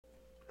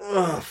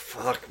Oh,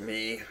 fuck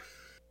me.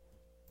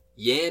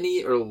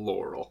 Yanny or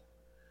Laurel?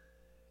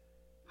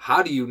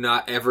 How do you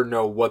not ever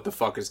know what the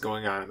fuck is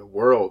going on in the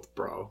world,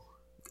 bro?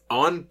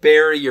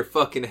 Unbury your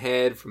fucking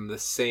head from the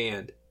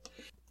sand.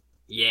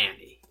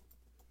 Yanny.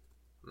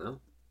 No?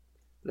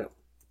 No.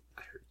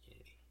 I heard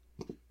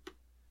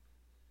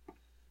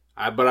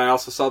Yanny. But I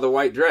also saw the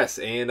white dress,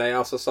 and I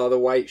also saw the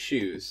white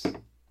shoes.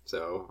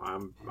 So,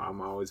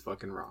 I'm always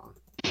fucking wrong.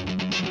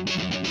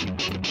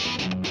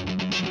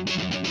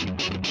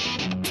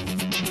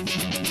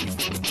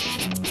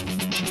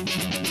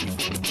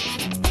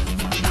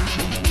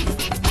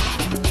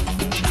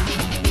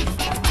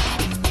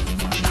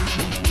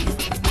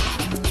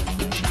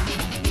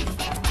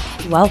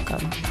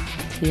 Welcome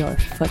to your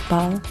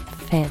football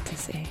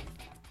fantasy.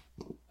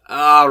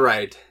 All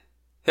right.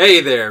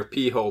 Hey there,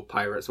 P-hole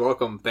pirates.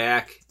 Welcome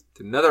back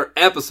to another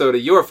episode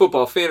of Your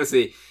Football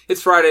Fantasy.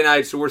 It's Friday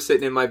night, so we're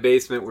sitting in my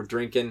basement. We're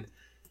drinking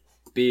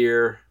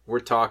beer. We're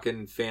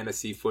talking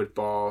fantasy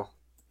football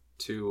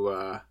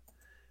to,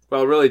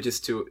 really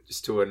just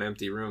to an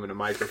empty room and a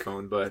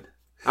microphone. But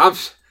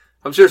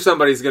I'm sure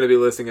somebody's going to be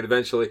listening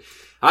eventually.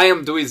 I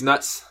am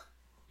DweezeNutz,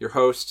 your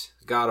host,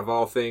 God of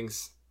all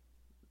things.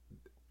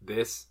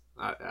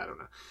 I don't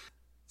know.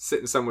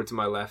 Sitting somewhere to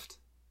my left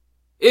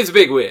is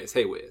Big Wiz.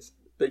 Hey, Wiz.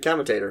 Big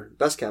commentator.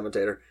 Best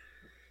commentator.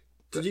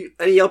 Did you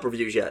any Yelp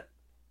reviews yet?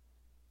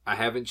 I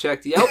haven't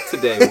checked Yelp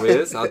today,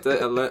 Wiz.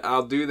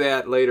 I'll do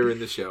that later in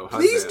the show.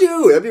 Please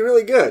do. That'd be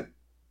really good.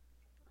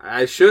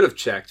 I should have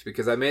checked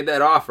because I made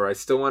that offer. I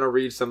still want to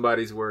read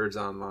somebody's words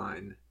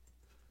online.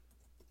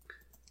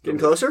 Getting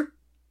closer?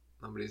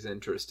 Nobody's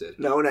interested.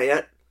 No, not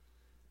yet.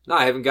 No,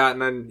 I haven't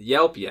gotten on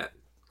Yelp yet.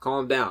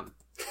 Calm down.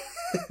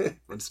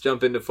 Let's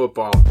jump into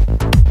football.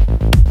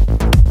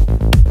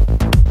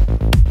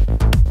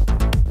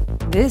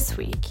 This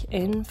week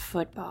in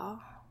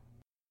football.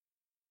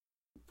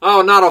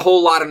 Oh, not a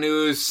whole lot of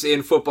news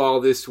in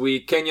football this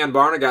week. Kenyon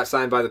Barner got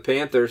signed by the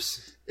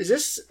Panthers. Is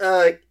this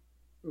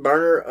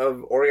Barner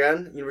of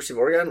Oregon, University of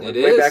Oregon? It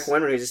Way is. back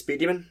when he was a speed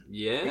demon?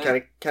 Yeah.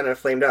 He kind of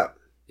flamed up.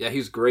 Yeah, he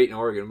was great in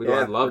Oregon. We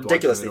loved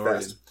ridiculously watching him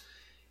in fast.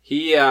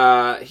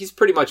 Oregon. He's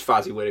pretty much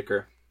Fozzie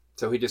Whitaker.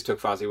 So he just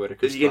took Fozzie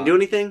Whitaker's Is he going spot. to do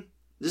anything?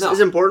 Is No.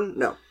 this important?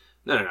 No.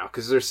 No,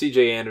 because there's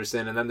C.J.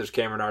 Anderson, and then there's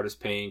Cameron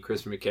Artis-Payne,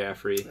 Christian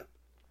McCaffrey.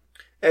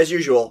 As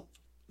usual,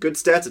 good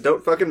stats that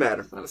don't fucking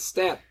matter. Not a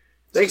stat.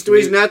 Thanks,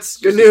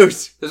 DweezeNutz. Good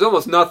news. There's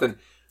almost nothing.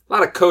 A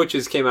lot of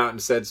coaches came out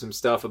and said some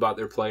stuff about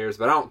their players,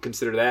 but I don't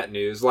consider that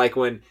news. Like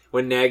when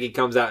Nagy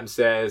comes out and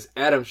says,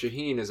 Adam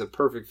Shaheen is a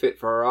perfect fit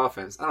for our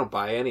offense. I don't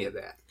buy any of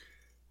that.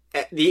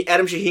 The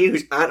Adam Shaheen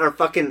who's on our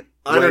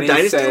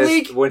Dynasty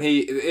League?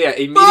 He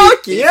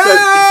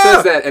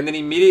says that, and then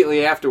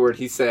immediately afterward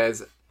he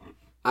says,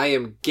 I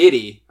am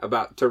giddy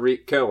about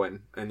Tariq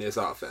Cohen and this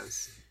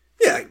offense.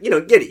 Yeah,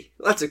 giddy.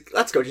 Lots of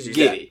coaches use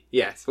that. Giddy,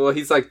 yes. Well,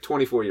 he's like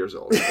 24 years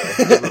old,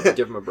 so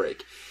give him a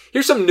break.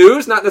 Here's some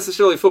news, not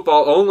necessarily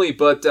football only,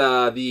 but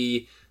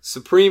the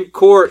Supreme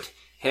Court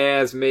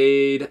has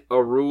made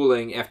a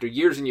ruling after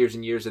years and years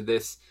and years of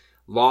this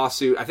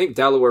lawsuit. I think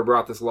Delaware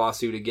brought this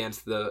lawsuit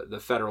against the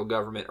federal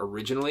government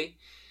originally.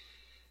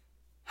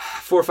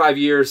 4 or 5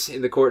 years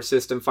in the court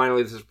system,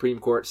 finally the Supreme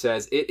Court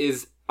says it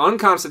is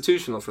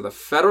unconstitutional for the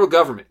federal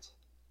government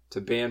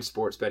to ban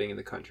sports betting in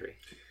the country.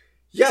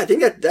 Yeah, I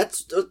think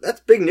that's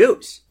big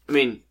news. I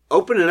mean,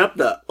 open up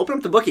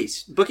the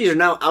bookies. Bookies are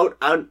now out.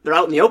 They're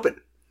out in the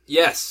open.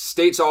 Yes,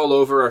 states all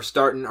over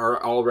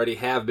already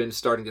have been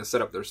starting to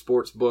set up their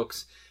sports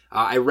books.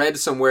 I read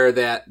somewhere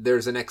that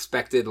there's an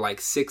expected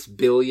 $6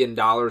 billion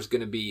going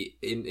to be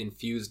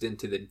infused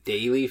into the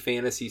daily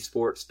fantasy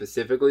sport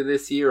specifically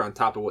this year on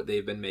top of what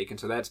they've been making.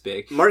 So that's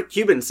big. Mark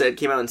Cuban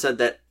came out and said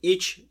that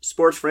each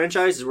sports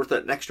franchise is worth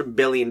an extra $1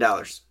 billion.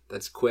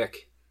 That's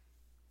quick.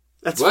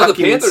 That's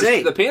fucking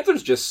insane. The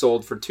Panthers just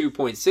sold for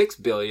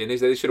 $2.6 billion.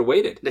 They should have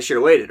waited. They should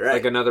have waited,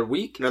 right? Another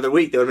week. They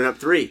would have been up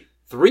 3.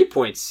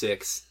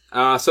 3.6.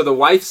 So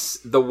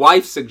the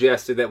wife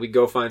suggested that we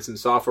go find some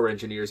software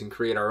engineers and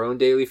create our own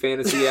daily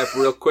fantasy app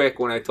real quick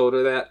when I told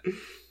her that.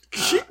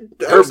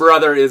 Her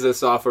brother is a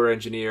software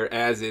engineer,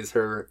 as is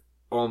her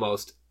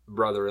almost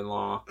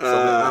brother-in-law. So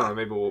I don't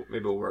know,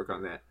 maybe we'll work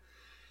on that.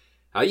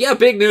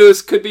 Big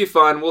news. Could be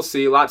fun. We'll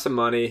see. Lots of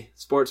money.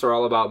 Sports are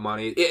all about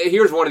money.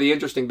 Here's one of the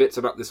interesting bits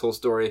about this whole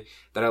story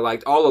that I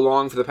liked. All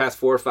along for the past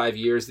 4 or 5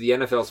 years, the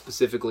NFL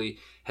specifically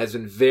has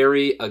been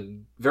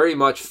very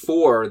much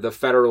for the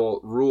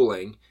federal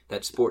ruling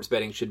that sports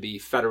betting should be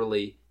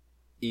federally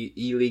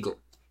illegal.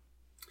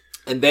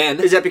 And then...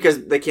 Is that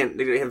because they haven't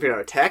figured out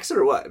a tax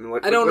or what? I mean,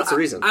 what's the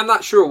reason? I'm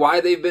not sure why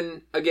they've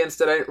been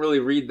against it. I didn't really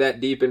read that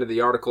deep into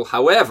the article.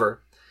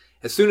 However...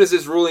 As soon as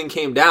this ruling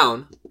came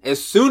down, the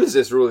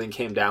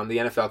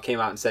NFL came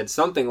out and said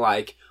something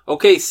like,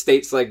 okay,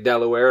 states like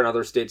Delaware and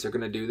other states are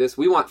going to do this.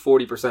 We want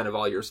 40% of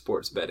all your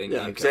sports betting.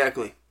 Yeah,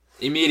 exactly.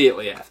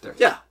 Immediately after.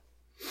 Yeah.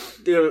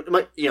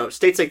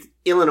 States like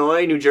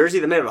Illinois, New Jersey,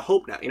 they may have a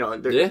hope now.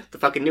 They're the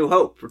fucking new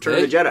hope. Return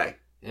of the Jedi.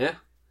 Yeah.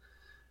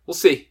 We'll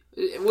see.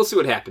 We'll see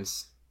what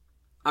happens.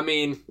 I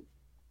mean,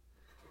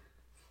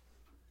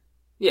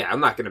 Yeah,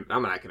 I'm not gonna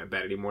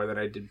bet any more than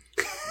I did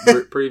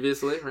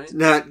previously, right? It's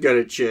not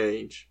gonna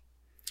change.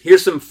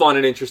 Here's some fun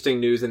and interesting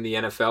news in the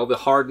NFL. The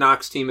Hard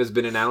Knocks team has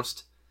been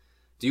announced.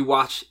 Do you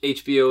watch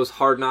HBO's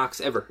Hard Knocks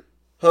ever?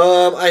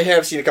 I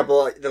have seen a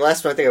couple. The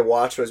last one I think I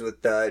watched was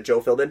with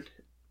Joe Philbin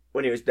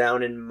when he was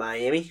down in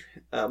Miami.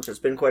 So it's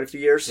been quite a few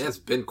years. Yeah, it's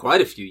been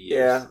quite a few years.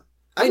 Yeah,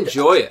 I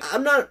enjoy it.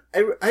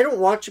 I don't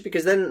watch it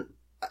because then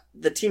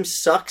the team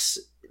sucks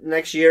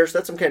next year, so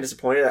that's I'm kind of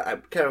disappointed.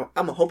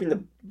 I'm hoping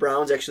the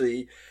Browns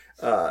actually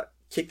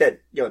kick that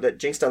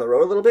jinx down the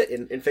road a little bit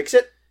and fix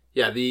it.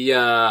 Yeah,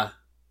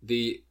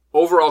 the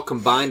overall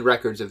combined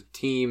records of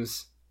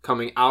teams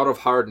coming out of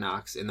Hard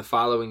Knocks in the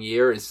following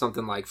year is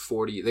something like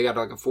 40. They got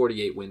like a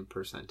 48 win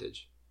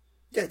percentage.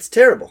 Yeah, it's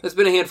terrible. There's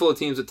been a handful of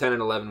teams with 10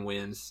 and 11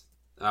 wins.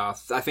 I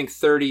think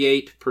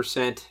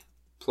 38%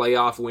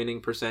 playoff winning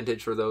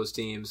percentage for those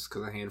teams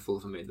because a handful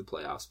of them made the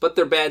playoffs. But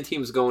they're bad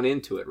teams going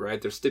into it,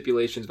 right? There's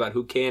stipulations about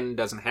who can and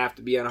doesn't have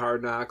to be on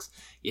Hard Knocks.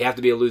 You have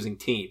to be a losing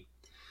team.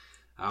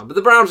 But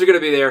the Browns are going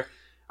to be there.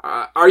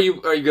 Are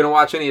you going to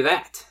watch any of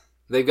that?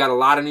 They've got a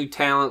lot of new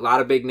talent, a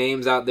lot of big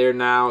names out there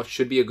now. It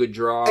should be a good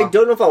draw. I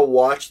don't know if I'll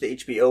watch the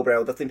HBO, but I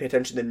will definitely pay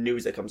attention to the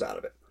news that comes out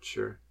of it.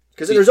 Sure.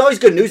 Because there's always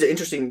good news and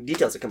interesting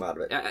details that come out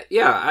of it.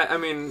 Yeah, I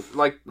mean,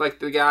 like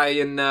the guy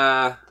in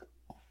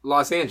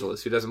Los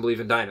Angeles who doesn't believe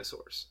in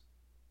dinosaurs.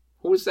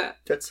 Who was that?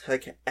 That's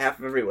like half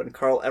of everyone.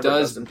 Carl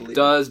Everett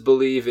does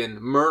believe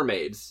in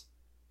mermaids,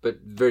 but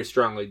very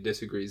strongly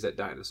disagrees that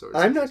dinosaurs.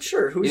 I'm not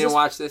sure. You didn't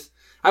watch this?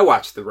 I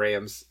watched the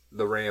Rams.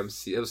 The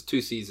Rams. It was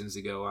 2 seasons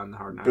ago on the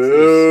Hard Knocks.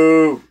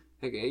 Boo!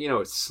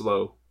 It's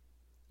slow.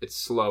 It's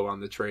slow on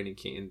the training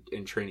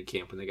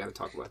camp when they got to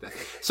talk about that.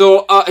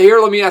 So here,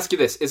 let me ask you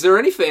this: is there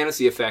any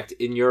fantasy effect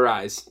in your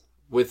eyes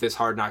with this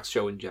Hard Knocks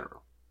show in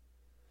general?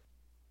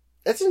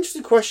 That's an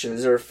interesting question.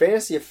 Is there a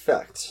fantasy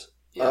effect?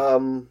 Yeah.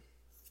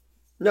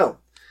 No.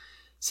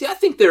 See, I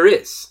think there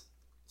is.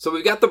 So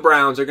we've got the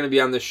Browns are going to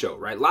be on this show,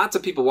 right? Lots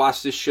of people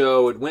watch this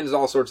show. It wins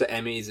all sorts of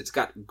Emmys. It's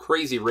got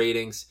crazy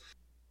ratings.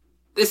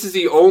 This is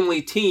the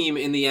only team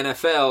in the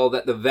NFL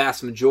that the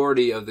vast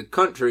majority of the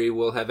country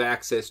will have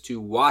access to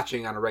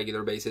watching on a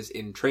regular basis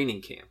in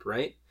training camp,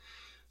 right?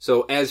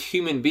 So as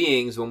human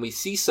beings, when we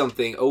see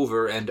something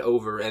over and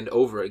over and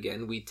over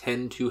again, we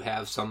tend to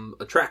have some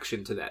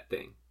attraction to that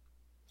thing.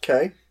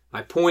 Okay.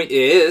 My point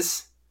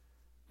is,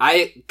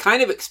 I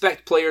kind of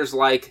expect players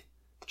like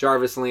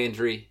Jarvis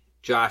Landry,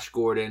 Josh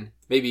Gordon,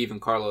 maybe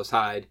even Carlos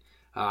Hyde,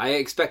 I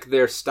expect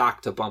their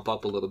stock to bump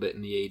up a little bit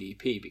in the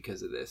ADP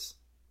because of this.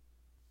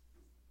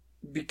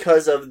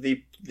 Because of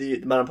the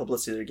amount of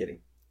publicity they're getting.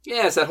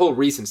 Yeah, it's that whole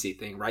recency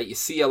thing, right? You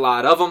see a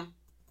lot of them.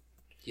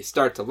 You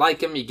start to like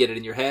them. You get it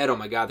in your head. Oh,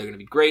 my God, they're going to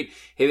be great.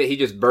 Hey, he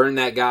just burned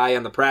that guy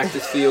on the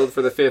practice field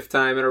for the 5th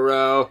time in a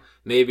row.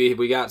 Maybe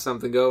we got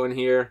something going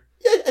here.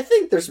 Yeah, I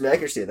think there's some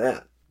accuracy in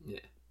that. Yeah.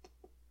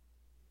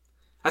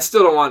 I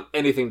still don't want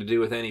anything to do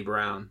with any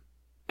Brown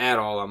at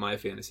all on my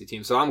fantasy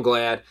team. So I'm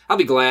glad. I'll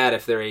be glad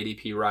if their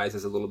ADP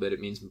rises a little bit.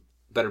 It means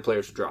better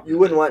players will drop. You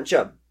wouldn't want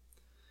Chubb.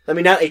 I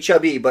mean, not a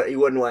Chubby, but you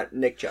wouldn't want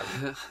Nick Chubb.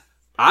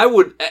 I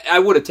would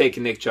have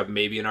taken Nick Chubb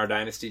maybe in our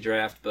dynasty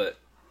draft, but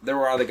there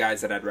were other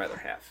guys that I'd rather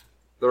have.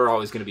 There are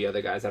always going to be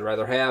other guys I'd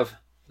rather have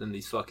than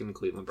these fucking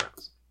Cleveland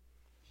Browns.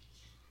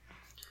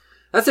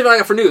 That's it I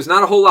got for news.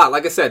 Not a whole lot.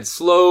 Like I said,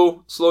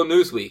 slow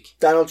news week.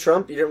 Donald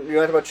Trump? You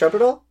want about Trump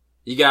at all?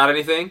 You got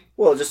anything?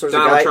 Well, just there's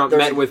Donald a guy, Trump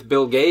met with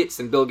Bill Gates,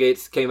 and Bill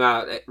Gates came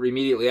out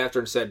immediately after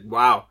and said,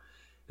 "Wow,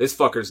 this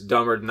fucker's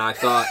dumber than I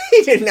thought."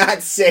 He did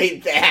not say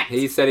that.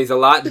 He said he's a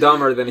lot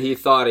dumber than he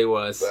thought he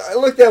was. I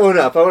looked that one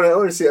up. I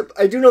want to see it.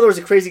 I do know there was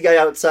a crazy guy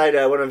outside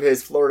one of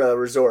his Florida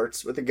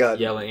resorts with a gun.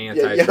 Yelling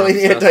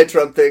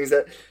anti-Trump things.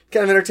 That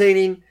kind of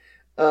entertaining.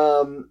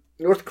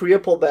 North Korea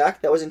pulled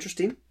back. That was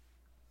interesting.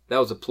 That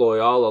was a ploy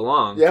all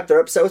along. Yep, they're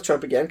upset with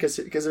Trump again because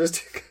of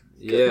his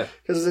because of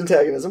his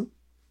antagonism.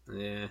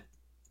 Yeah.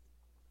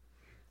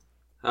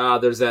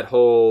 There's that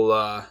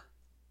whole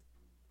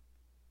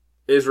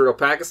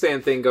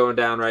Israel-Pakistan thing going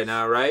down right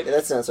now, right? Yeah,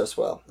 that's not so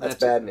swell. That's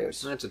bad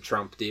news. That's a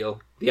Trump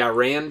deal. The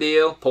Iran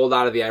deal, pulled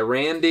out of the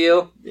Iran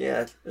deal.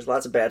 Yeah, there's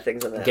lots of bad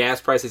things on that.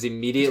 Gas prices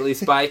immediately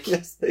spike.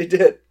 Yes, they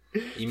did.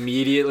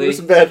 Immediately. There's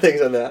some bad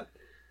things on that.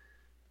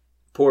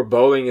 Poor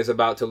Boeing is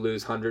about to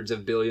lose hundreds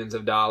of billions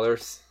of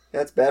dollars.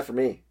 That's bad for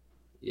me.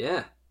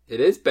 Yeah, it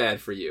is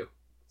bad for you.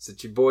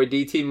 It's your boy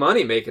DT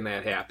Money making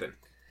that happen.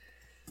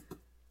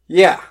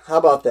 Yeah, how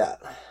about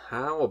that?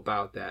 How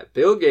about that?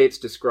 Bill Gates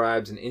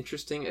describes an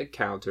interesting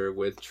encounter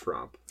with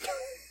Trump.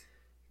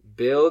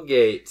 Bill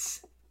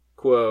Gates,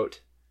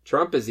 quote,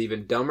 "Trump is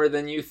even dumber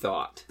than you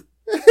thought,"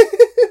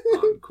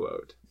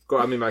 unquote.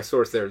 I mean, my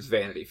source there is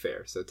Vanity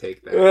Fair, so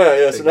take that.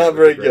 Yeah, so not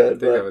very good.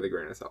 Take that with a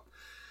grain of salt.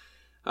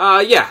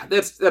 Yeah,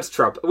 that's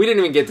Trump. We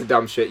didn't even get to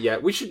dumb shit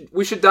yet. We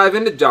should dive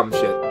into dumb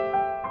shit.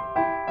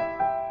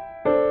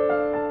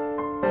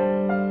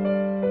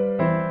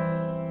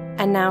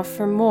 And now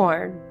for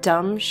more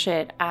dumb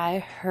shit I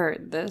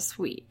heard this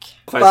week.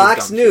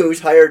 Fox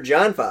News hired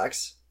John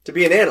Fox to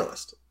be an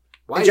analyst.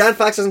 And John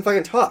Fox doesn't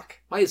fucking talk.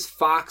 Why is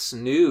Fox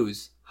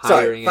News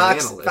hiring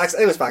Fox, an analyst. Fox,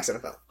 it was Fox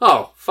NFL.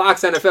 Oh,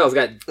 Fox NFL's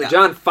got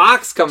John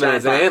Fox coming in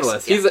as an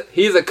analyst. Yeah.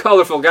 He's a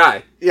colorful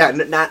guy. Yeah,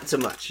 not so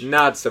much.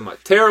 Not so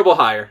much. Terrible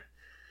hire.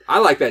 I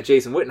like that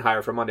Jason Witten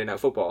hire for Monday Night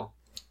Football.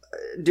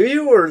 Do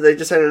you, or they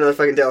just signed another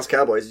fucking Dallas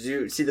Cowboys? Did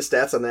you see the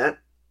stats on that?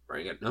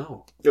 Bring it.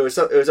 No. It was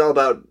all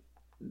about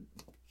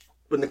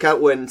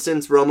when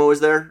since Romo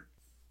was there,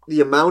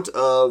 the amount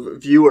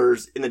of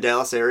viewers in the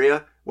Dallas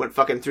area went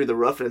fucking through the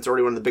roof, and it's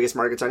already one of the biggest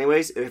markets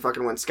anyways, and it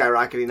fucking went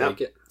skyrocketing up.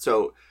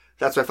 So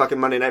that's why fucking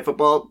Monday Night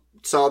Football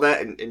saw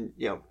that, and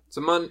you know. It's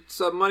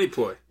a money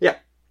ploy. Yeah.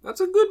 That's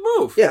a good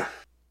move. Yeah.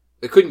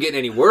 It couldn't get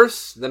any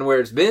worse than where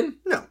it's been.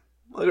 No,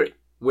 I agree.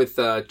 With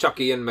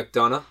Chucky and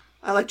McDonough.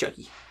 I like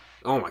Chucky.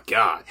 Oh my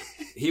god.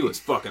 He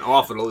was fucking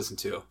awful to listen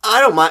to.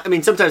 I don't mind. I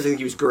mean, sometimes I think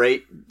he was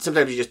great.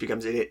 Sometimes he just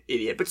becomes an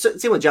idiot. But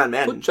same with John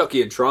Madden. Put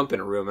Chucky and Trump in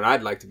a room, and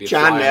I'd like to be a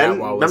John fly Madden. out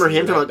while Remember listening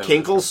him to talking that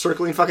about dumbass. Kinkles,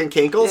 circling fucking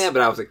Kinkles? Yeah,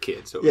 but I was a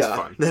kid, so it was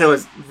fun. Then it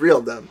was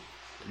real dumb.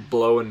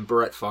 Blowing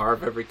Brett Favre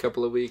every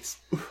couple of weeks.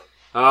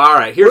 All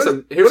right, here's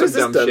some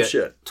dumb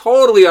shit.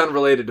 Totally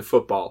unrelated to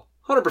football.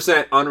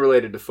 100%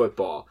 unrelated to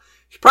football.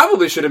 You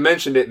probably should have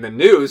mentioned it in the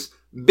news.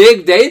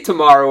 Big day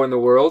tomorrow in the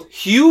world.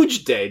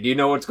 Huge day. Do you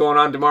know what's going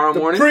on tomorrow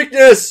morning?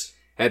 Preakness!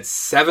 At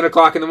 7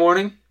 o'clock in the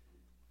morning?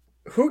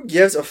 Who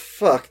gives a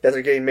fuck that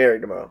they're getting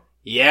married tomorrow?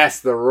 Yes,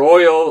 the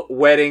royal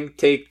wedding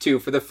take two.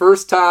 For the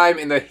first time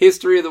in the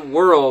history of the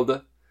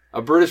world,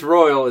 a British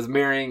royal is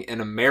marrying an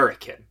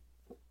American.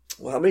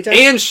 Well, how many times?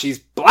 And she's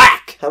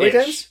black. How many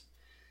times?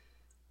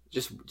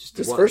 Just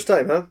one. First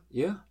time, huh?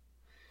 Yeah.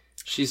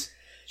 She's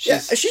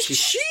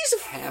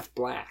half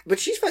black. But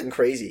she's fucking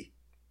crazy.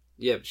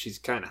 Yeah, but she's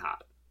kind of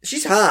hot.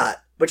 She's hot,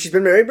 but she's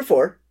been married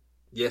before.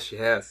 Yes, she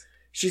has.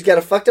 She's got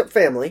a fucked up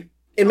family.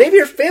 And maybe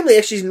her family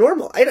actually is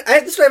normal. This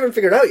is what I haven't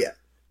figured out yet.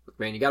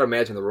 Man, you gotta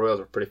imagine the royals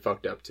are pretty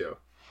fucked up, too.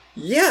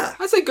 Yeah.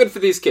 I say good for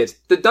these kids.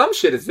 The dumb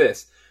shit is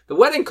this. The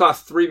wedding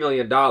cost $3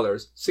 million.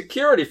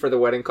 Security for the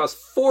wedding cost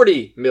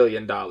 $40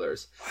 million.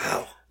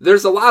 Wow.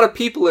 There's a lot of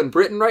people in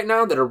Britain right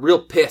now that are real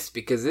pissed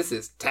because this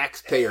is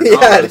taxpayer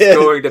dollars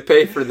going to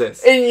pay for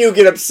this. And you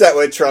get upset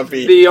with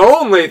Trumpy. The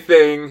only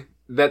thing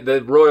that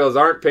the royals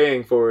aren't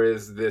paying for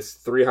is this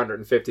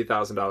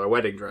 $350,000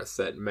 wedding dress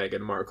that Meghan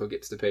Markle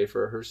gets to pay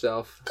for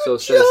herself. So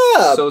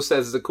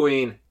says the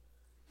Queen.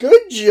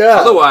 Good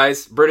job.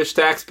 Otherwise, British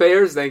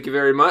taxpayers, thank you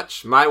very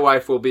much. My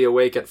wife will be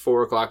awake at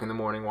 4 o'clock in the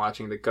morning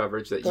watching the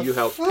coverage that you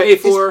helped pay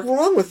for. What's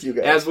wrong with you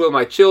guys? As will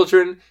my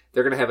children.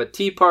 They're going to have a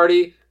tea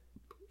party.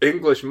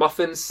 English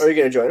muffins. Are you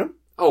going to join them?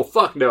 Oh,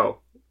 fuck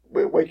no.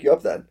 Wake you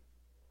up then.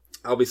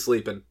 I'll be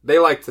sleeping. They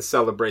like to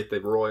celebrate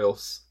the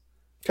royals.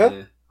 Okay.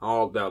 Yeah.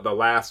 All the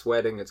last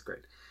wedding. It's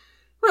great.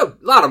 A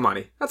lot of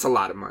money. That's a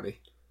lot of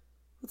money.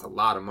 That's a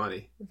lot of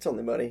money. It's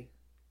only money.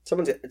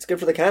 It's good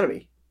for the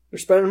economy. They're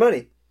spending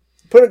money.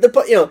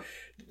 The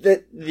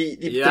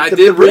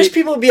rich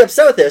people would be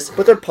upset with this,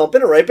 but they're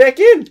pumping it right back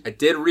in. I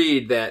did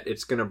read that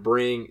it's going to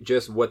bring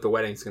just what the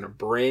wedding's going to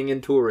bring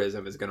in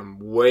tourism is going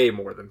to way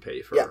more than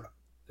pay for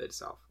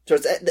itself. So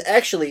it's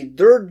actually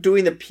they're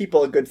doing the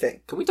people a good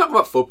thing. Can we talk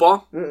about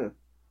football? Mm-mm.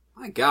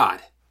 My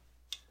God.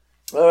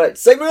 All right,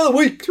 segment of the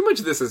week. Too much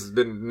of this has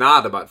been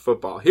not about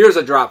football. Here's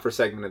a drop for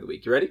segment of the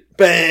week. You ready?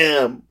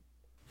 Bam.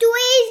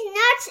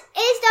 DweezeNutz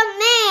is the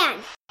man.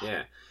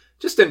 Yeah.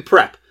 Just in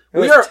prep.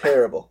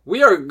 Terrible.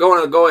 We are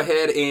going to go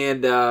ahead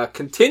and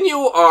continue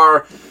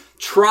our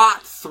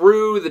trot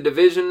through the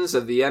divisions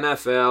of the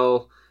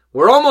NFL.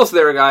 We're almost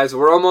there, guys.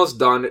 We're almost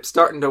done. It's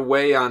starting to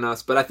weigh on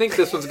us, but I think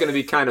this one's going to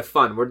be kind of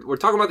fun. We're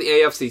talking about the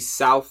AFC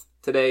South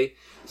today.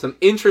 Some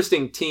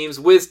interesting teams.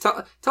 Wiz,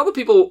 tell the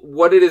people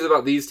what it is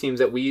about these teams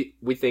that we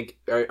think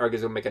are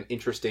going to make an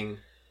interesting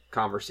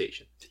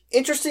conversation.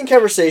 Interesting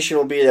conversation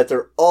will be that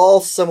they're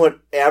all somewhat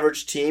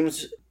average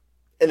teams,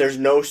 and there's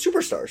no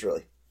superstars,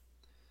 really.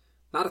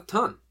 Not a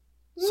ton.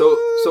 So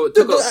it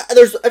took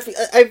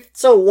I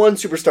saw one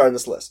superstar on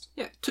this list.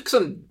 Yeah, it took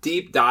some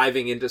deep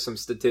diving into some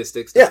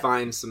statistics to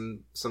find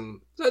some.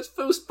 It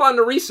was fun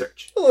to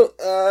research.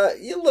 A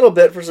little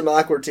bit for some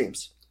awkward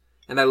teams.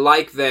 And I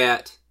like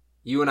that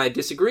you and I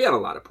disagree on a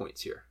lot of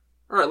points here,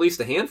 or at least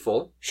a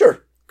handful.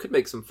 Sure, could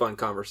make some fun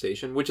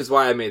conversation, which is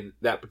why I made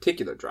that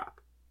particular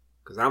drop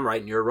because I'm right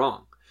and you're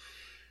wrong.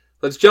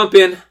 Let's jump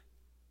in.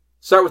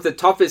 Start with the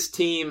toughest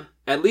team.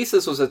 At least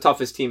this was the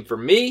toughest team for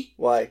me.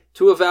 Why?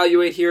 To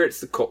evaluate here, it's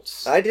the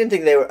Colts. I didn't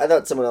think they were. I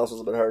thought someone else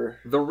was a bit harder.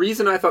 The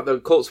reason I thought the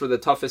Colts were the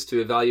toughest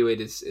to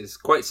evaluate is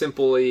quite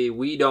simply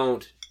we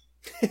don't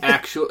we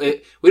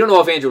don't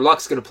know if Andrew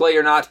Luck's going to play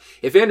or not.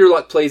 If Andrew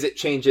Luck plays, it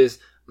changes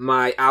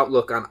my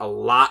outlook on a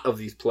lot of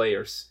these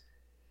players.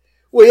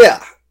 Well,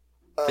 yeah.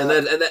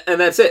 And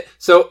that's it.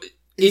 So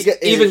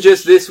even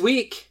just this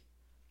week,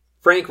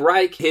 Frank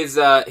Reich, his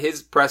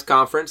press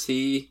conference,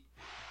 he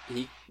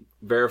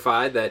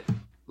verified that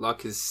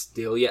Luck is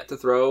still yet to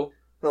throw.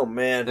 Oh,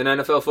 man. An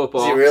NFL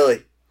football. Is he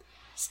really?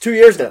 It's 2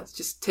 years now. It's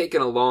just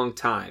taken a long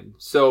time.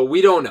 So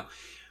we don't know.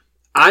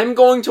 I'm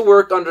going to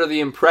work under the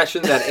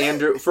impression that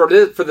Andrew, for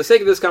the sake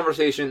of this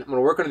conversation, I'm going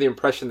to work under the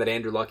impression that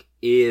Andrew Luck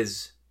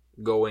is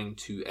going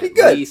to at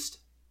least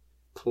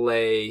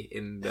play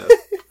in the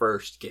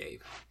first game.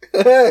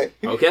 Hey,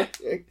 Okay?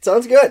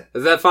 sounds good.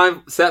 Is that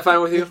fine? Is that fine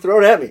with you?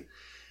 Throw it at me.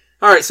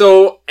 All right,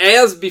 so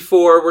as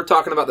before, we're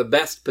talking about the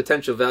best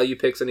potential value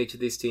picks on each of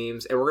these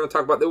teams, and we're going to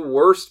talk about the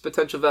worst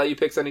potential value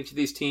picks on each of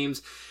these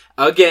teams.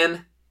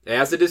 Again,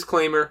 as a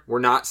disclaimer, we're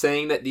not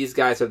saying that these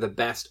guys are the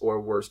best or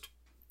worst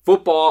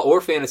football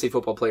or fantasy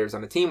football players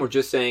on the team. We're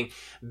just saying,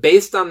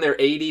 based on their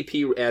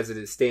ADP as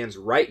it stands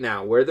right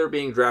now, where they're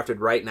being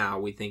drafted right now,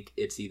 we think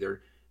it's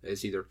either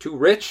too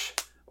rich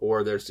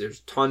or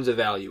there's tons of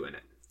value in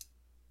it.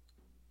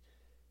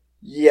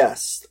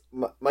 Yes.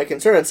 My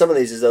concern on some of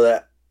these is, though,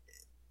 that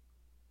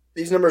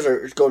these numbers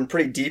are going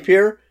pretty deep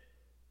here.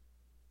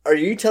 Are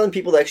you telling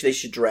people that actually they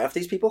should draft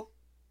these people?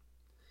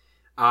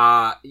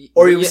 Or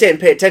are you saying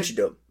pay attention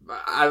to them?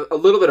 A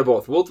little bit of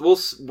both.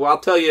 I'll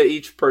tell you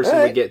each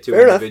person we get to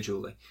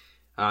individually.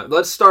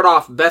 Let's start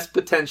off best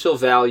potential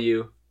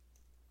value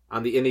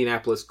on the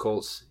Indianapolis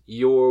Colts.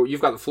 You've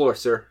got the floor,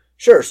 sir.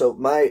 Sure. So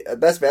my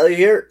best value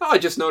here. Oh, I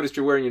just noticed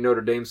you're wearing your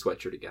Notre Dame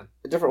sweatshirt again.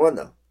 A different one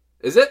though.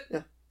 Is it?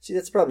 Yeah. See,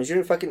 that's the problem.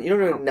 You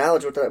don't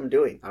acknowledge what I'm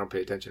doing. I don't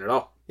pay attention at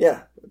all.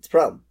 Yeah, that's the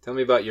problem. Tell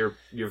me about your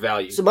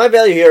value. So my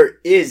value here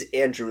is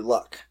Andrew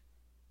Luck.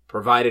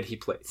 Provided he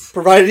plays.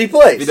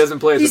 If he doesn't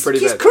play, it's a pretty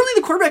bad. He's currently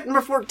the quarterback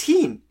number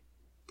 14.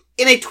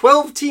 In a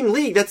 12-team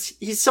league,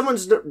 he's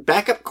someone's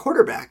backup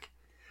quarterback.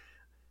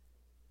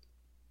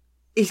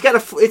 It's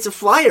a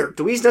flyer.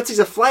 DweezeNutz is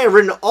a flyer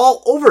written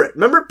all over it.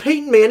 Remember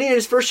Peyton Manning in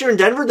his first year in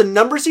Denver? The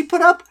numbers he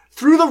put up?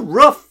 Through the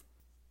roof.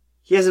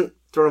 He hasn't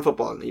thrown a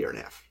football in a year and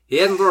a half. He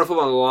hasn't thrown a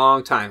football in a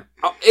long time.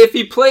 If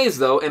he plays,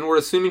 though, and we're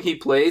assuming he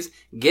plays,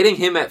 getting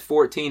him at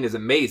 14 is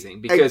amazing.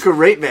 Because a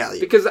great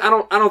value. Because I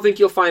don't think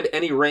you'll find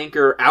any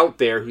ranker out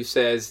there who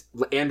says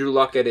Andrew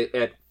Luck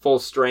at full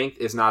strength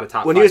is not a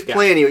top 5 When he was guy.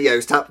 playing, he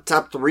was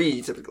top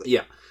 3 typically.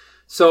 Yeah.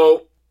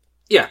 So,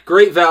 yeah,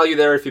 great value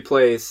there if he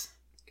plays.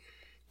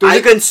 There's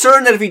a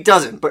concern that if he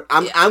doesn't, but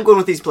I'm going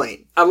with he's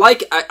playing.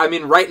 I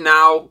mean, right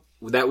now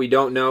that we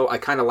don't know, I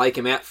kind of like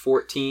him at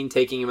 14,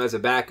 taking him as a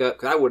backup,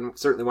 because I wouldn't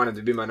certainly want him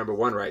to be my number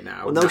 1 right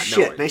now. Well, no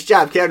shit. Nice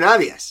job, Captain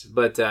Obvious.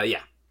 But,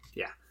 yeah.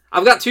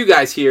 I've got 2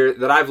 guys here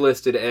that I've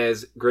listed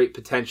as great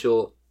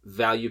potential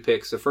value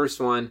picks. The first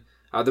one,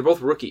 they're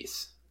both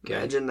rookies. Okay?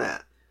 Imagine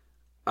that.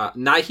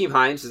 Nyheim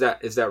Hines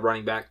is that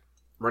running back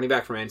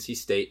from NC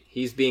State.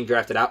 He's being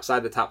drafted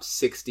outside the top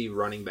 60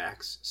 running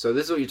backs. So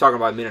this is what you're talking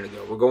about a minute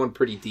ago. We're going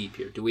pretty deep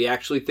here. Do we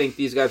actually think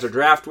these guys are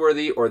draft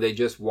worthy, or are they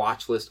just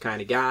watch list kind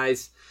of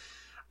guys?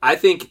 I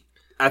think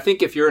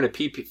if you're in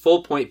a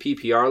full point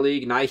PPR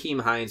league,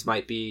 Nyheim Hines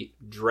might be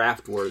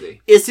draft worthy.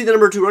 Is he the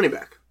number 2 running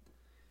back?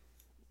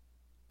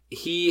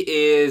 He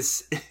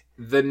is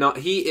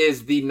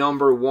the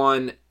number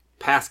 1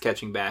 pass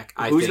catching back.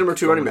 Who's number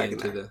 2 running back in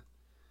there?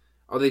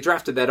 They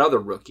drafted that other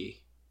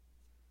rookie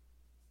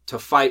to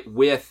fight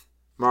with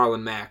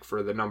Marlon Mack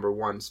for the number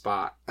 1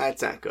 spot.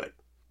 That's not good.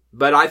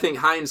 But I think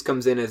Hines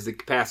comes in as the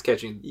pass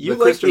catching, the like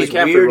Christian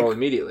McCaffrey role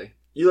immediately.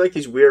 You like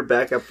these weird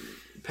backup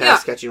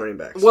pass catching running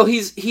backs. Well,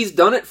 he's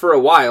done it for a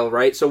while,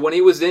 right? So when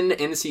he was in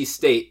NC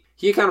State,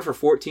 he accounted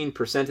for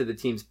 14% of the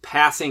team's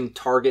passing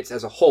targets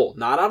as a whole.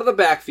 Not out of the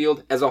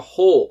backfield, as a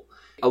whole.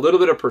 A little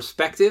bit of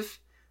perspective,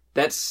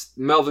 that's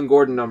Melvin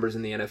Gordon numbers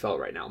in the NFL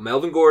right now.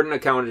 Melvin Gordon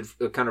accounted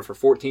for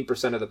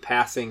 14% of the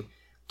passing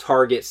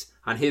targets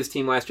on his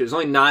team last year. There's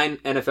only 9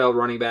 NFL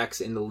running backs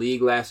in the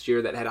league last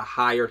year that had a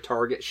higher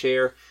target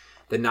share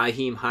than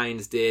Nyheim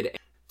Hines did.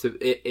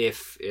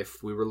 If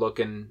we were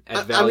looking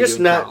at value, I'm just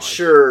not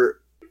sure.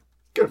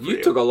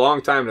 You took a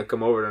long time to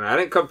come over tonight. I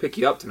didn't come pick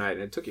you up tonight,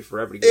 and it took you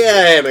forever to get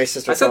here. Yeah, my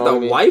sister. I sent the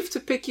wife to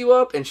pick you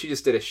up, and she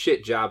just did a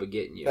shit job of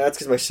getting you. That's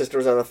because my sister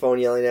was on the phone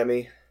yelling at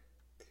me.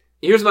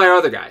 Here's my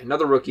other guy,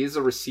 another rookie. He's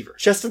a receiver.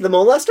 Chester the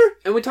Molester?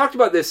 And we talked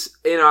about this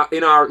in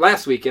our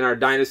last week in our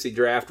Dynasty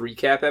Draft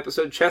recap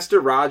episode.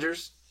 Chester the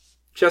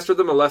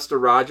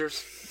Molester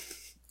Rogers.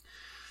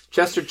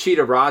 Chester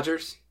Cheetah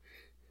Rogers.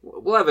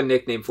 We'll have a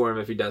nickname for him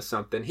if he does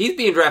something. He's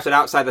being drafted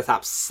outside the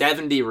top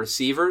 70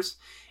 receivers.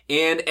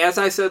 And as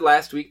I said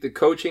last week, the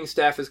coaching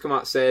staff has come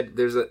out and said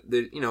there's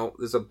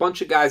a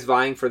bunch of guys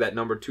vying for that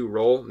number 2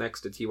 role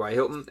next to T.Y.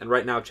 Hilton. And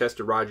right now,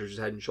 Chester Rogers is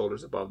head and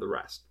shoulders above the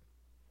rest.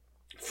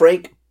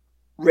 Frank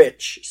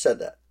Rich said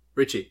that.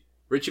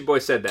 Richie boy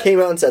said that. Came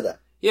out and said that.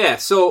 Yeah,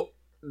 so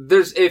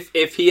there's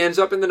if he ends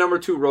up in the number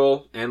 2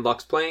 role and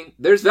Luck's playing,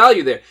 there's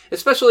value there,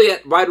 especially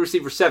at wide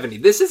receiver 70.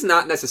 This is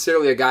not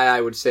necessarily a guy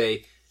I would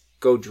say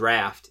go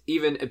draft,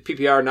 even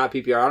PPR, not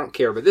PPR. I don't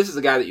care, but this is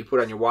a guy that you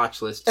put on your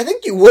watch list. I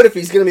think you would if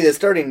he's going to be the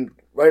starting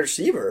wide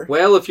receiver.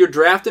 Well, if you're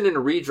drafting in a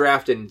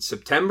redraft in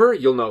September,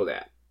 you'll know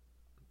that.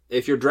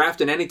 If you're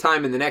drafting any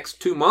time in the next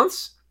 2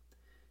 months,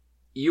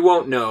 you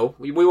won't know.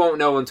 We won't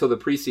know until the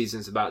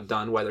preseason's about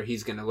done whether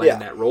he's going to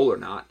land that role or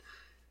not.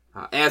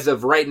 As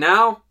of right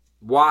now,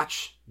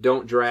 watch,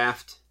 don't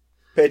draft.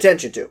 Pay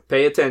attention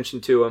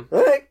to him.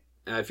 All right.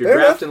 If you're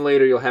drafting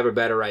later, you'll have a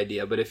better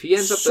idea. But if he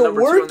ends up the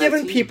number 2 on that team... So we're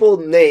giving people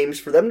names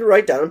for them to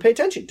write down and pay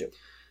attention to.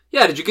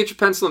 Yeah, did you get your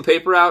pencil and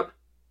paper out,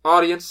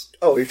 audience?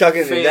 Oh, you're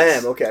talking to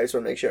them. Okay, I just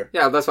want to make sure.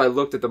 Yeah, that's why I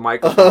looked at the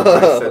microphone when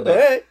I said that.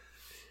 All right.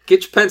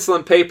 Get your pencil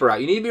and paper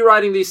out. You need to be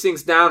writing these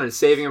things down and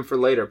saving them for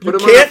later. You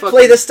can't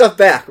play this stuff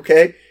back,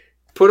 okay?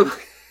 Put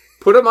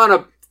them on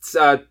a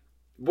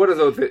what are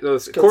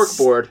those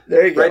corkboard?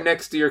 There you go. Right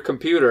next to your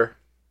computer.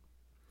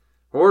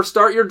 Or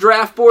start your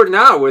draft board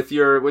now with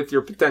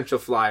your potential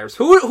flyers.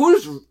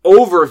 Who's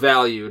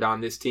overvalued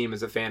on this team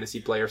as a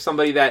fantasy player?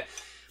 Somebody that,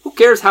 who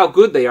cares how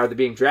good they are? They're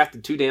being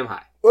drafted too damn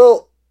high.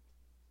 Well,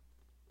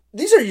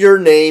 these are your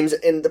names,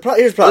 and here's the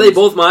problem. Are they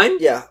both mine?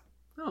 Yeah.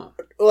 Oh.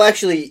 Well,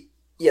 actually,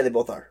 yeah, they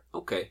both are.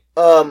 Okay.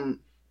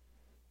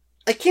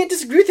 I can't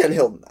disagree with you on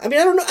Hilton. I mean,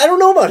 I don't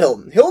know about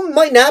Hilton. Hilton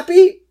might not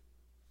be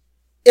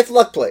if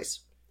Luck plays.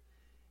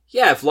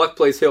 Yeah, if Luck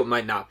plays, Hilton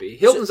might not be.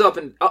 Hilton's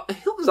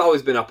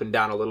always been up and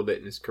down a little bit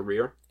in his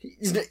career.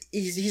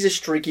 He's a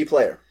streaky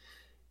player.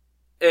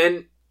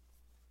 And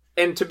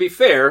to be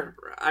fair,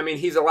 I mean,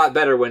 he's a lot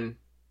better when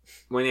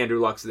Andrew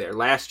Luck's there.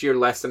 Last year,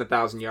 less than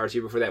 1,000 yards.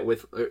 Year before that,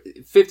 with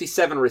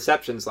 57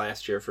 receptions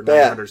last year for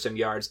 900 some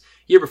yards.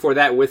 Year before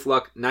that, with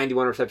Luck,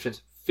 91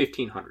 receptions,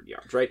 1,500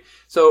 yards, right?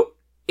 So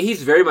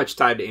he's very much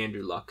tied to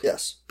Andrew Luck.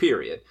 Yes.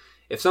 Period.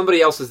 If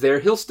somebody else is there,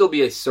 he'll still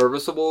be a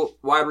serviceable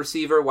wide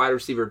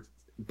receiver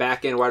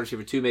back end, wide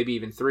receiver 2, maybe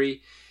even 3,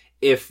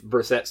 if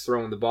Brissett's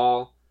throwing the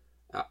ball.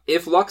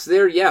 If Luck's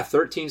there, yeah,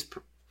 13's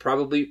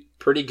probably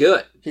pretty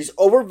good. He's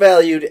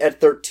overvalued at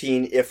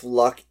 13 if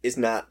Luck is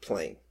not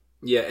playing.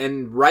 Yeah,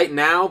 and right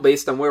now,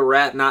 based on where we're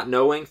at, not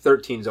knowing,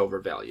 13's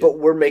overvalued. But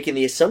we're making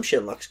the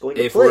assumption Luck's going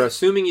to play. If we're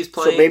assuming he's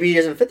playing... So maybe he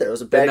doesn't fit there. It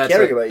was a bad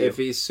category by you. If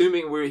he's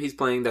assuming he's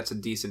playing, that's a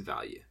decent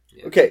value.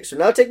 Yeah. Okay, so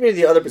now take me to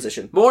the other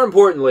position. More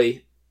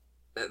importantly,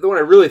 the one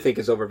I really think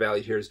is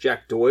overvalued here is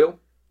Jack Doyle.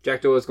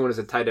 Jack Doyle is going as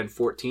a tight end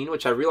 14,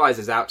 which I realize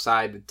is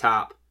outside the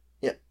top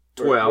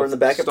 12. We're in the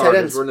backup starters. tight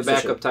ends. We're in the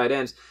backup tight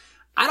ends.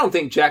 I don't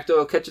think Jack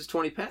Doyle catches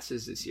 20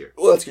 passes this year.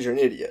 Well, that's because you're an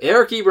idiot.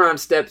 Eric Ebron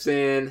steps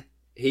in.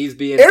 He's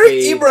being Eric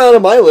paid. Ebron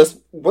on my list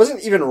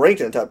wasn't even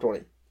ranked in the top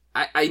 20.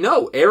 I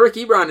know. Eric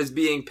Ebron is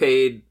being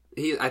paid.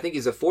 I think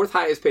he's the 4th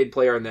highest paid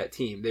player on that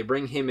team. They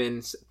bring him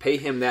in, pay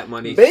him that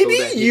money. Maybe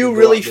so that he you can go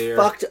really out there.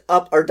 fucked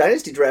up our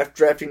dynasty draft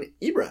drafting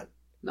Ebron.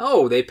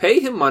 No, they pay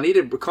him money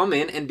to come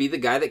in and be the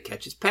guy that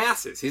catches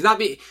passes.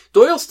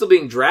 Doyle's still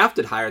being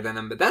drafted higher than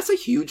him, but that's a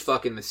huge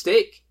fucking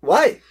mistake.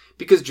 Why?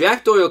 Because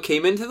Jack Doyle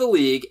came into the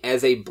league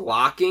as a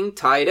blocking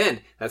tight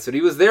end. That's what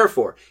he was there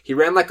for. He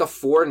ran like a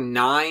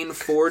 4.9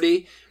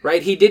 40,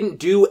 right? He didn't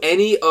do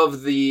any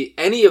of the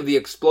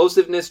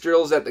explosiveness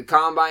drills at the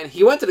combine.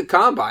 He went to the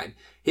combine.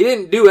 He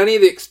didn't do any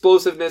of the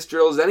explosiveness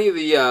drills, any of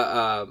the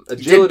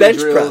agility bench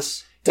drills.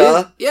 Press.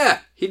 Duh.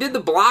 He did the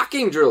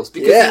blocking drills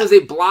because he was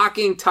a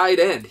blocking tight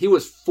end. He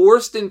was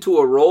forced into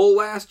a role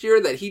last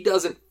year that he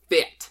doesn't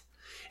fit.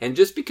 And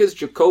just because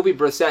Jacoby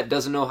Brissett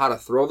doesn't know how to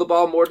throw the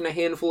ball more than a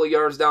handful of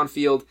yards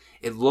downfield,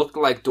 it looked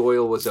like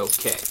Doyle was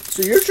okay.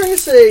 So you're trying to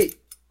say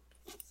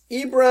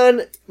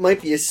Ebron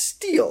might be a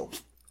steal?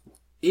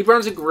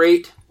 Ebron's a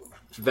great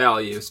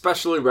value,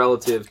 especially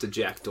relative to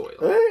Jack Doyle.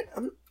 All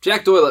right.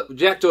 Jack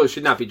Doyle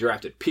should not be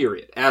drafted,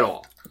 period. At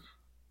all.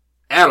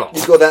 At all.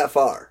 You go that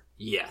far?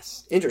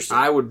 Yes. Interesting.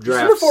 I would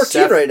draft He's number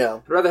 14 right now.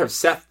 I'd rather have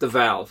Seth the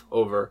Valve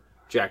over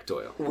Jack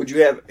Doyle. Would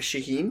you have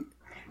Shaheen?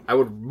 I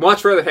would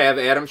much rather have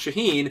Adam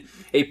Shaheen,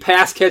 a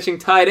pass-catching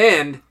tight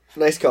end,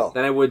 nice call,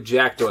 than I would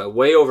Jack Doyle.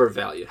 Way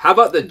overvalued. How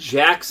about the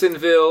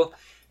Jacksonville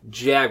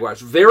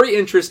Jaguars? Very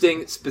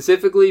interesting,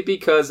 specifically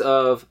because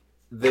of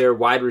their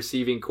wide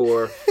receiving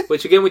core,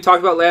 which, again, we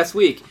talked about last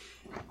week.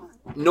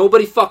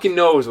 Nobody fucking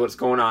knows what's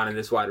going on in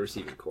this wide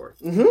receiving core.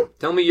 Mm-hmm.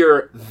 Tell me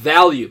your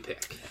value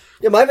pick.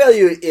 Yeah, my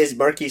value is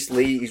Marquise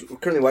Lee. He's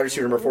currently wide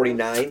receiver number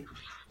 49.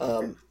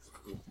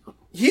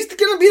 He's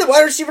going to be the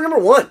wide receiver number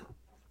 1.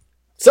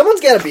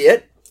 Someone's got to be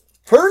it.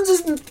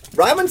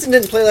 Robinson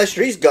didn't play last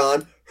year. He's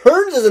gone.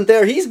 Hearns isn't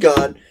there. He's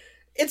gone.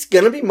 It's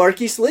going to be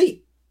Marquise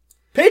Lee.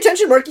 Pay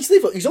attention to Marquise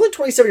Lee. He's only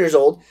 27 years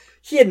old.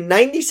 He had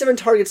 97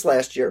 targets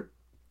last year.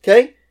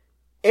 Okay?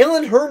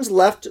 Alan Hearns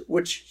left,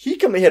 which he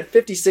had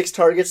 56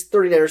 targets,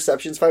 39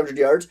 receptions, 500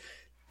 yards.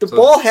 The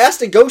ball has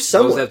to go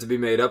somewhere. Those have to be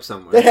made up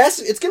somewhere.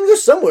 It's going to go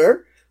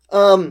somewhere.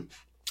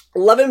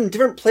 11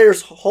 different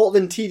players hauled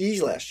in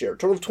TDs last year.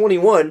 Total of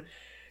 21.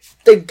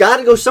 They've got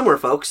to go somewhere,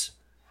 folks.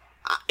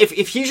 If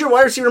he's your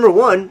wide receiver number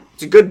 1,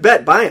 it's a good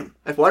bet. Buy him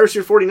at wide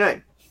receiver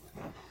 49.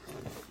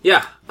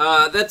 Yeah,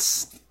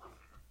 that's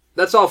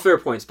all fair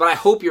points. But I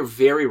hope you're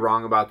very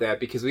wrong about that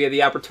because we had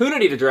the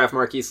opportunity to draft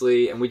Marquise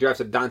Lee and we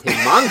drafted Dante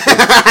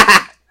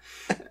Moncrief.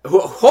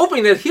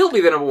 Hoping that he'll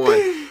be the number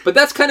 1. But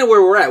that's kind of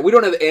where we're at. We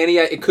don't have any...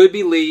 It could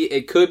be Lee.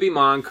 It could be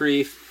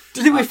Moncrief. Do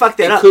you think we fucked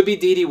that up? It could be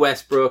D.D.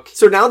 Westbrook.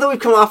 So now that we've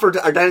come off our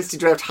dynasty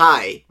draft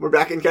high, we're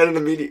back in kind of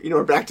the medium,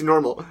 we're back to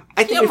normal.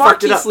 I think we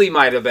fucked it up. Marquise Lee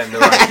might have been the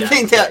right guy. I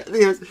think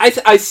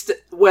that...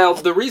 Well,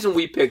 the reason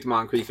we picked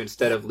Moncrief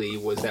instead of Lee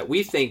was that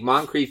we think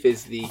Moncrief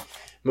is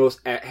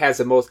has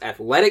the most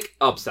athletic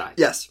upside.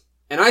 Yes.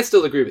 And I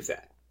still agree with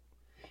that.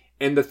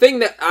 And the thing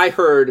that I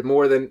heard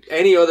more than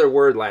any other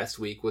word last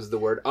week was the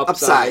word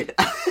upside.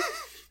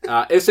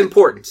 It's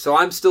important. So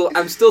I'm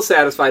still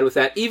satisfied with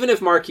that, even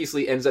if Marquise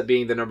Lee ends up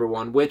being the number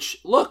 1, which,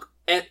 look,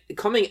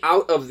 coming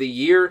out of the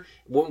year,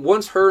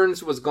 once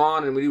Hearns was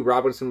gone and we knew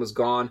Robinson was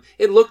gone,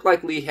 it looked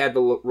like Lee had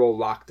the role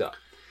locked up.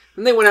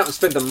 And they went out and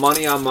spent the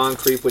money on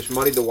Moncrief, which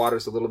muddied the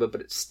waters a little bit,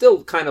 but it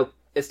still kind of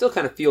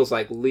feels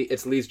like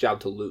it's Lee's job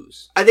to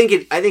lose. I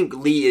think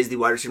Lee is the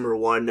wide receiver number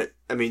one.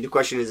 I mean, the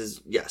question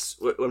is yes,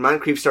 when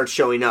Moncrief starts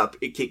showing up,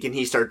 can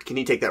he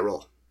take that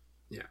role?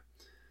 Yeah.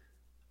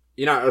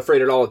 You're not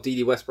afraid at all of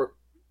D.D. Westbrook?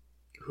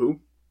 Who?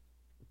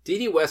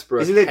 D.D.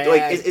 Westbrook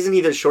isn't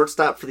he the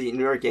shortstop for the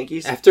New York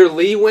Yankees? After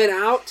Lee went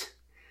out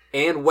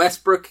and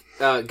Westbrook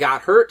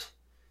got hurt?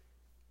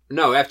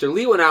 No, after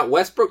Lee went out,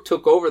 Westbrook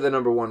took over the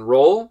number one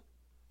role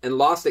and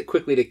lost it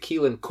quickly to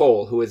Keelan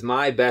Cole, who is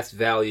my best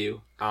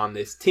value on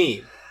this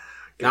team.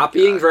 Not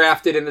being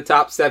drafted in the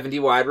top 70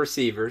 wide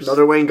receivers.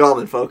 Another Wayne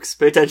Gallman, folks.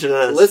 Pay attention to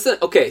this. Listen,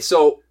 okay,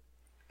 so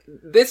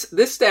this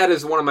stat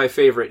is one of my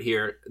favorite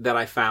here that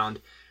I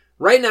found.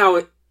 Right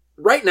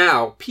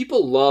now,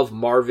 people love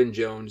Marvin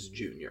Jones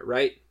Jr.,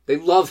 right? They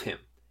love him.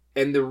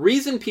 And the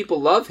reason people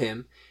love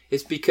him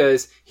is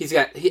because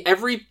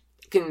every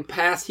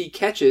pass he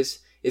catches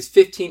is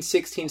 15,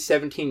 16,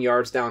 17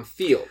 yards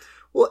downfield.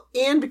 Well,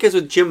 and because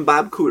with Jim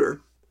Bob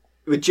Cooter,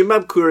 they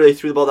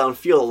threw the ball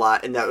downfield a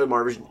lot, and that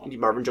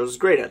Marvin Jones is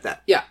great at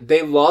that. Yeah,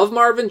 they love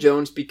Marvin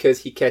Jones because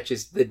he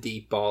catches the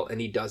deep ball,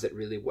 and he does it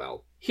really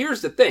well.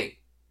 Here's the thing.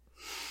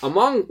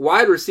 Among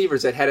wide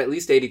receivers that had at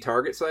least 80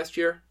 targets last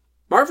year,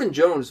 Marvin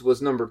Jones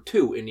was number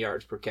 2 in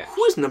yards per catch.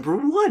 Who is number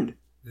 1?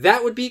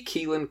 That would be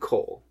Keelan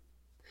Cole.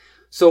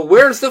 So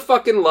where's the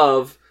fucking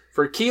love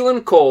for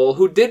Keelan Cole,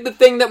 who did the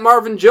thing that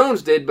Marvin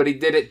Jones did, but he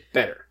did it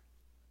better?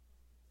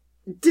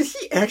 Did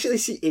he actually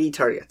see 80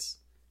 targets?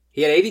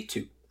 He had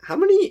 82. How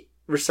many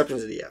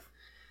receptions did he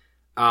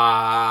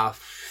have?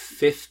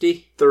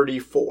 50?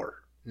 34.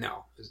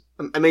 No.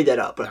 I made that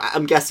up, but no.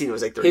 I'm guessing it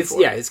was like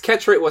 34. His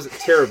catch rate wasn't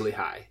terribly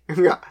high.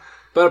 Yeah.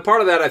 But a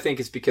part of that, I think,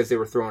 is because they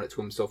were throwing it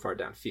to him so far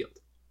downfield.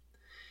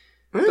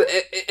 But,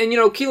 and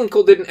Keelan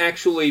Cole didn't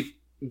actually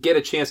get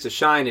a chance to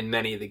shine in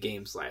many of the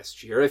games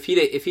last year. If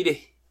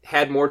he'd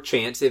had more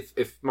chance,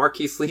 if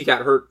Marquise Lee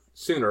got hurt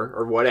sooner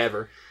or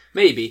whatever,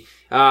 maybe.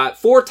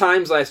 4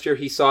 times last year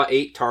he saw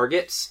 8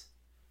 targets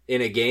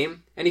in a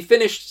game, and he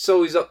finished,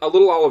 so he's a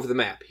little all over the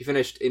map. He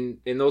finished in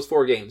those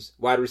 4 games,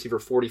 wide receiver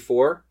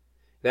 44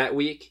 that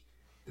week.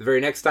 The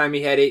very next time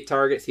he had 8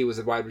 targets, he was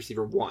a wide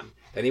receiver 1.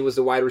 Then he was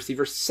a wide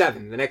receiver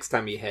 7 the next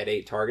time he had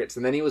 8 targets,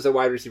 and then he was a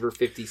wide receiver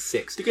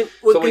 56.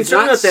 So he's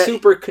not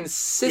super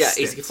consistent.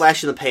 Yeah, he's a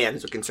flash in the pan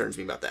is what concerns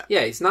me about that.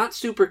 Yeah, he's not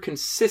super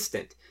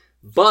consistent,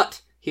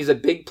 but he's a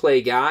big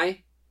play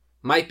guy.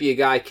 Might be a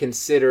guy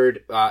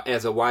considered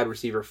as a wide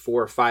receiver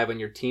 4 or 5 on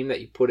your team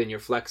that you put in your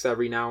flex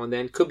every now and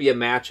then. Could be a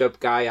matchup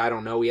guy. I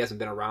don't know. He hasn't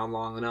been around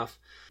long enough.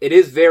 It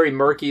is very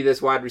murky,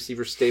 this wide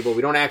receiver stable.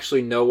 We don't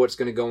actually know what's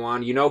going to go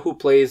on. You know who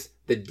plays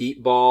the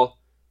deep ball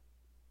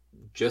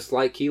just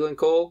like Keelan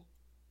Cole?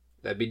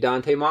 That'd be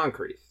Dante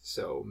Moncrief.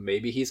 So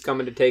maybe he's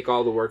coming to take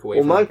all the work away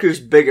from him. Well,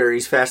 Moncrief's bigger.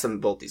 He's faster than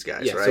both these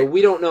guys, right? So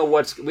we don't know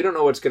what's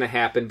going to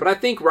happen. But I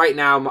think right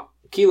now,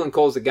 Keelan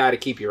Cole's the guy to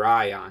keep your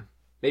eye on.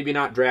 Maybe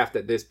not draft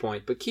at this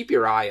point, but keep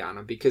your eye on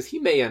him because he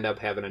may end up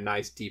having a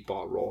nice deep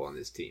ball role on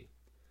this team.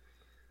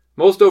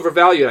 Most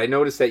overvalued, I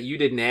noticed that you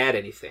didn't add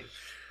anything.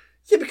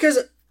 Yeah, because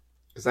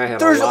I had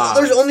there's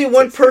only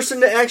one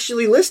person to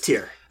actually list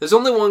here. There's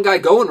only one guy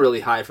going really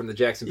high from the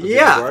Jacksonville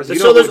Jaguars.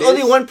 So there's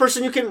only one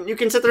person you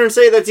can sit there and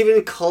say that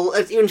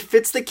even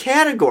fits the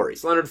category.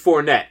 It's Leonard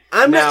Fournette.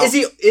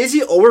 Is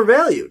he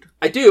overvalued?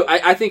 I do.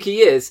 I think he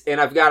is, and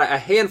I've got a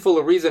handful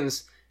of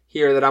reasons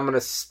here that I'm going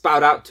to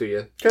spout out to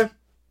you. Okay.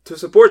 To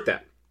support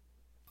that.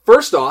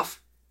 First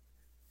off,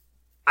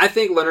 I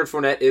think Leonard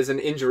Fournette is an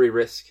injury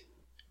risk.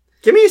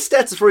 Give me his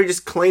stats before you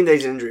just claim that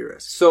he's an injury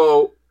risk.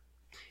 So,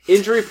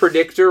 Injury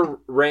Predictor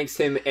ranks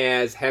him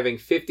as having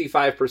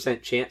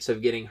 55% chance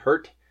of getting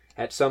hurt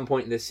at some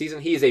point in this season.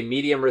 He is a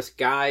medium risk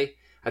guy.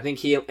 I think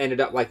he ended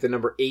up like the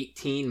number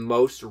 18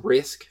 most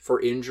risk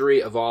for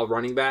injury of all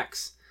running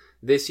backs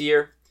this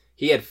year.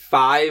 He had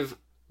 5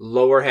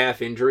 lower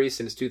half injuries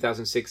since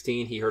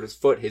 2016. He hurt his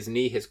foot, his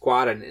knee, his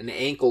quad, and an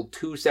ankle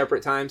 2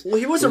 separate times. Well,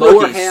 he was a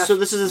rookie, so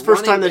this is his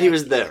first time that he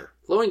was there.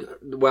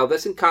 Well,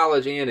 that's in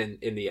college and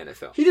in the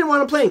NFL. He didn't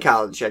want to play in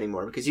college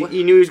anymore because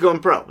he knew he was going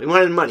pro. He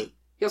wanted money.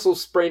 He also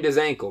sprained his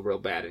ankle real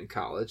bad in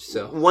college.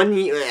 So 1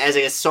 year as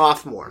a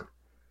sophomore.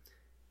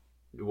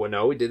 Well,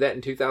 no, he did that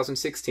in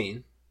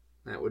 2016.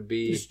 That would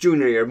be his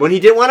junior year when he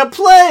didn't want to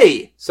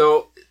play.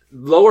 So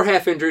lower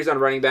half injuries on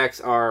running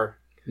backs are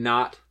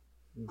not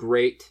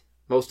great.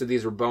 Most of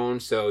these are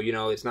bones, so,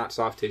 it's not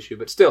soft tissue.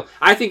 But still,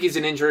 I think he's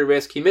an injury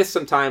risk. He missed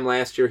some time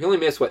last year. He only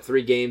missed,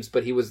 3 games,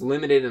 but he was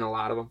limited in a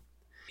lot of them.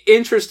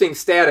 Interesting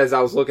stat as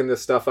I was looking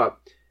this stuff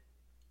up.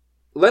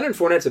 Leonard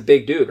Fournette's a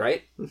big dude,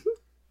 right? Mm-hmm.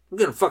 I'm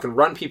going to fucking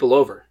run people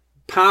over.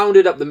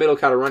 Pounded up the middle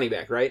kind of running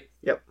back, right?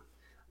 Yep.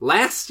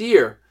 Last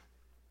year,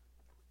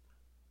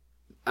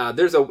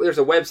 there's a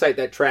website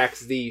that tracks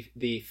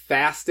the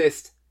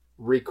fastest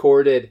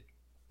recorded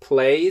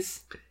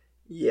plays.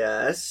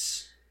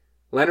 Yes.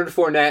 Leonard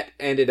Fournette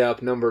ended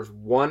up numbers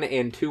 1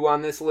 and 2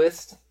 on this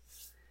list.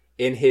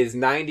 In his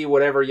 90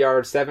 whatever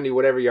yard, 70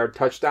 whatever yard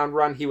touchdown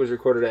run, he was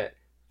recorded at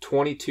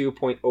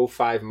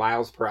 22.05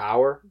 miles per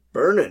hour.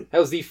 Burning. That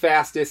was the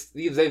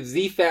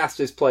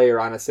fastest player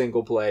on a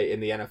single play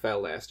in the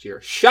NFL last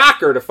year.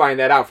 Shocker to find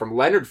that out from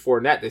Leonard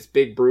Fournette, this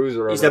big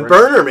bruiser. He's a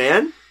burner,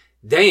 man.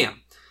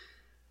 Damn.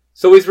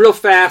 So he's real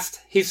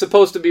fast. He's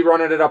supposed to be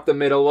running it up the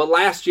middle. Well,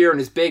 last year in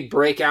his big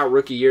breakout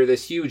rookie year,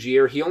 this huge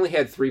year, he only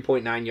had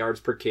 3.9 yards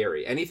per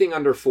carry. Anything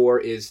under 4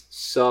 is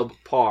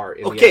subpar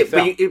in the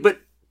NFL. Okay, but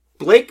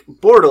Blake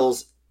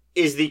Bortles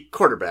is the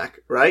quarterback,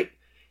 right?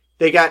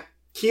 They got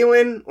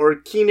Keenan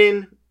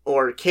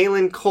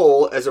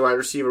Cole as a wide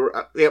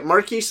receiver. They got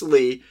Marquise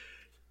Lee.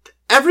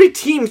 Every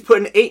team's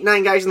putting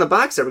 8-9 guys in the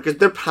box there because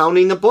they're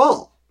pounding the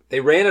ball. They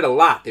ran it a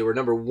lot. They were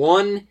number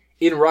 1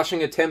 in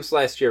rushing attempts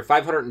last year.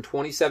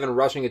 527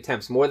 rushing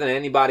attempts, more than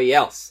anybody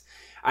else.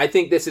 I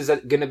think this is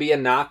going to be a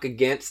knock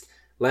against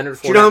Leonard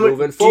Fournette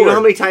moving forward. Do you know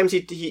how many times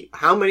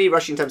how many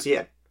rushing attempts he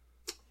had?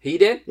 He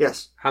did?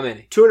 Yes. How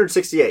many?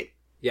 268.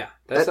 Yeah,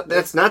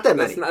 that's not that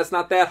many. That's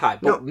not that high.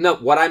 But no.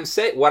 What I'm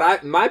saying,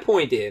 my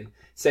point in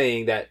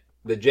saying that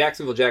the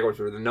Jacksonville Jaguars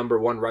were the number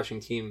 1 rushing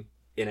team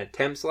in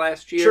attempts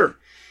last year,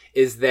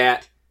 is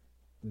that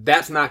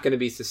that's not going to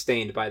be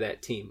sustained by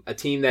that team. A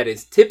team that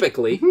is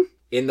typically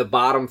in the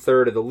bottom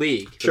third of the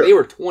league. So they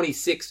were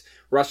 26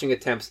 rushing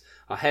attempts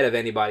ahead of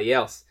anybody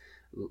else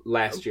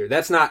last year.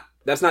 That's not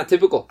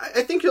typical.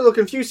 I think you're a little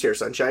confused here,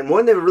 Sunshine.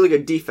 One, they have a really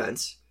good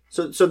defense,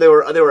 so they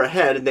were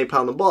ahead and they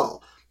pound the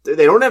ball.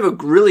 They don't have a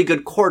really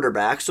good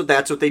quarterback, so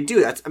that's what they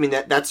do.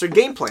 That's their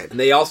game plan. And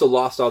they also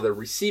lost all their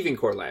receiving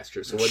core last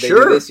year. So what they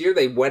did this year,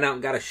 they went out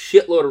and got a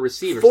shitload of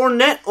receivers.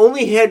 Fournette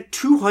only had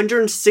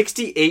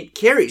 268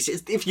 carries.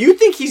 If you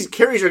think his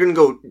carries are going to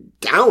go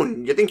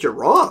down, you think you're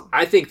wrong.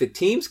 I think the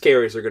team's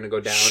carries are going to go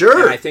down.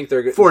 Sure. And I think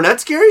they're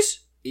Fournette's carries?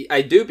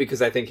 I do,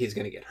 because I think he's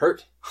going to get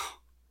hurt.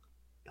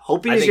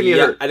 Hoping he's going to get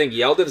hurt. I think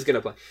Yeldon's going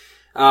to play.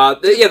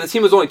 The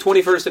team was only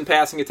 21st in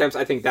passing attempts.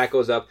 I think that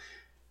goes up.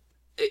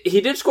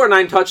 He did score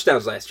 9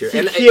 touchdowns last year. He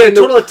had a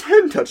total of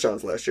 10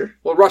 touchdowns last year.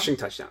 Well, rushing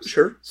touchdowns.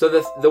 Sure. So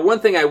the one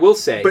thing I will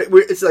say... But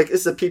it's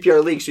a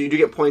PPR league, so you do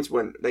get points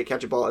when they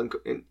catch a ball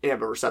and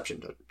have a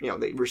reception.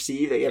 They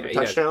receive, they have a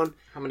touchdown.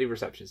 How many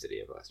receptions did he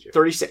have last year?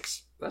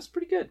 36. That's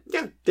pretty good.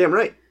 Yeah, damn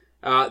right.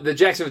 The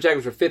Jacksonville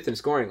Jaguars were 5th in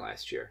scoring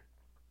last year.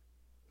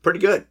 Pretty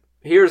good.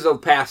 Here's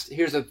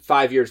the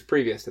 5 years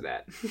previous to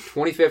that.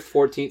 25th,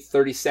 14th,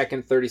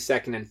 32nd,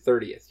 32nd, and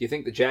 30th. You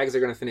think the Jags are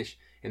going to finish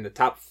in the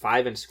top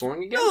 5 in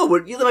scoring again? No,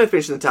 but they might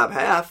finish in the top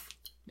half.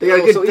 They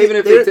got it's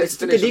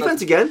a good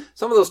defense again.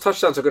 Some of those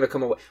touchdowns are going to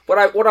come away.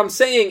 What I'm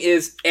saying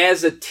is,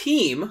 as a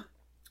team...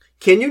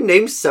 Can you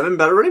name 7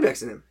 better running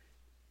backs than him?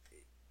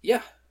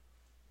 Yeah.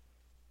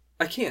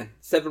 I can.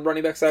 7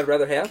 running backs I'd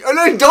rather have. Oh,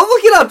 no, don't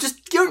look it up.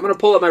 I'm going to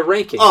pull up my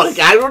rankings. Oh, I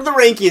got to go to the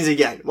rankings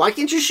again. Why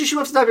can't you shoot them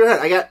off the top of your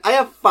head? I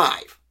have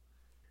 5.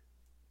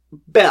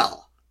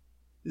 Bell,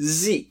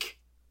 Zeke,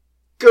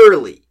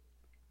 Gurley,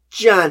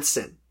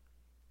 Johnson.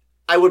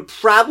 I would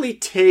probably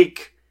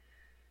take...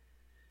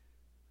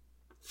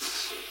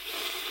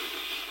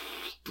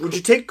 Would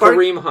you take...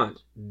 Kareem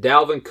Hunt,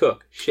 Dalvin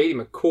Cook, Shady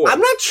McCoy. I'm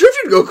not sure if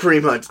you'd go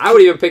Kareem Hunt. I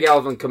would even pick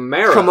Alvin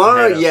Kamara.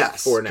 Kamara,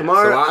 yes.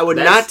 Kamara, I would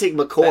not take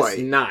McCoy.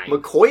 That's 9.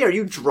 McCoy, are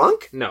you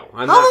drunk? No,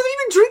 I'm not. How long have you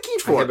been drinking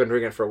for? I have been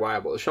drinking for a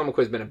while, but Sean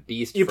McCoy's been a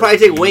beast. You probably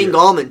take Wayne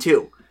Gallman,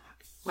 too.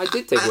 I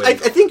did take Wayne. I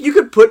think you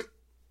could put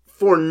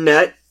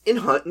Fournette and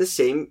Hunt in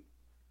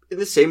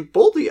the same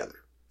bowl together.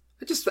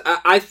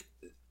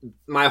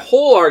 My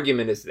whole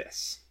argument is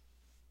this.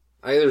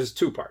 There's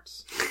 2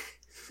 parts.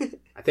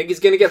 I think he's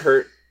going to get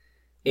hurt.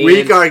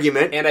 Weak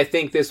argument. And I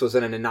think this was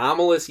an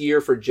anomalous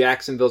year for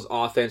Jacksonville's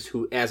offense,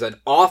 who as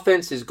an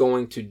offense is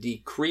going to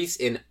decrease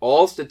in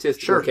all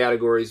statistical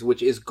categories,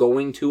 which is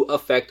going to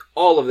affect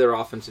all of their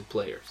offensive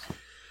players.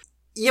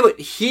 Yeah, but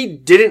he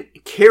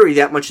didn't carry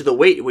that much of the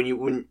weight. When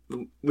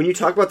you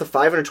talk about the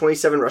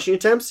 527 rushing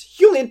attempts,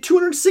 he only had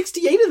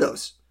 268 of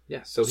those.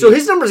 Yeah, so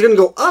his number is going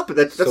to go up.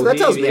 That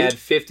tells me he had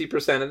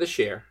 50% of the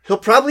share. He'll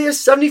probably have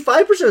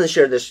 75% of the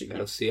share this year.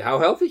 We'll see how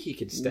healthy he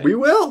can stay. We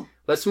will.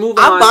 Let's move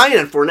on. I'm buying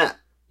on Fournette.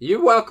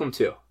 You're welcome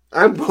to.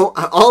 I'm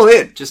all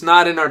in. Just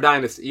not in our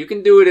dynasty. You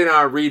can do it in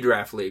our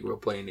redraft league we're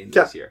playing in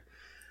this year.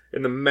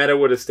 In the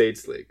Meadowood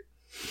Estates League.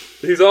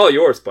 He's all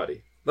yours,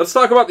 buddy. Let's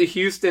talk about the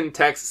Houston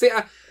Texans. See,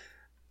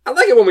 I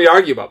like it when we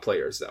argue about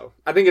players, though.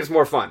 I think it's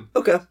more fun.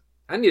 Okay.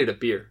 I needed a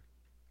beer.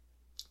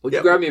 Would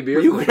you grab me a beer?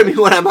 Will you grab me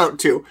when I'm out,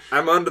 too?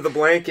 I'm under the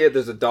blanket.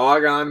 There's a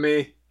dog on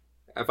me.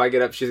 If I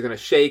get up, she's going to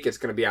shake. It's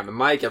going to be on the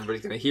mic.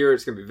 Everybody's going to hear it.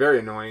 It's going to be very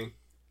annoying.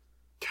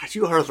 God,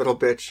 you are a little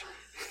bitch.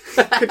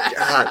 Good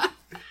God.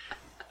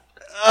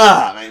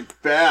 My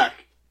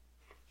back.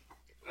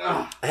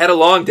 I had a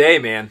long day,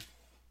 man.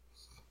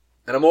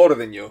 And I'm older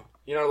than you.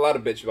 You're not allowed to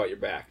bitch about your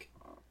back.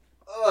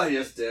 Oh, I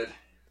just did.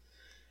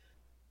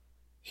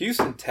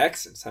 Houston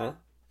Texans, huh?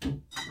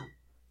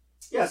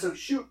 Yeah, so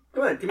shoot.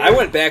 Come on. I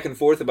went back and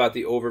forth about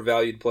the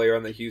overvalued player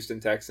on the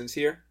Houston Texans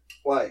here.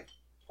 Why?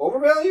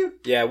 Overvalued?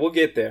 Yeah, we'll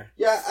get there.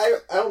 Yeah,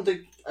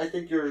 I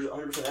think you're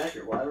 100%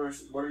 accurate.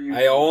 What are you...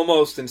 I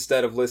almost,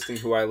 instead of listing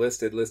who I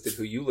listed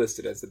who you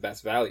listed as the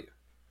best value.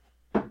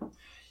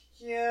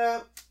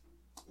 Yeah.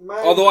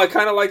 Although I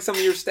kind of like some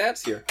of your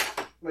stats here.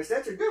 My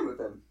stats are good with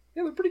them.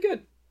 Yeah, they're pretty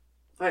good.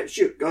 All right,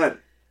 shoot. Go ahead.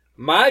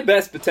 My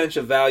best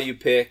potential value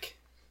pick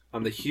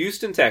on the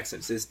Houston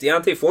Texans is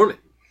D'Onta Foreman.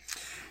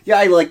 Yeah,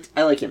 I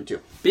like him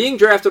too. Being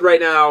drafted right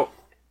now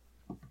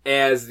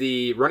as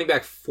the running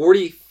back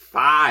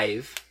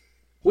 45,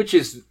 which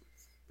is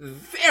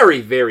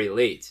very, very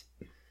late.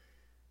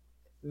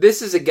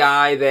 This is a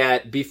guy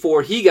that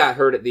before he got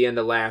hurt at the end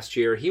of last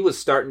year, he was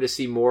starting to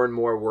see more and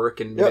more work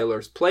in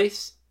Miller's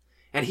place.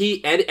 And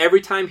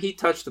every time he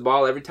touched the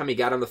ball, every time he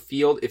got on the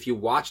field, if you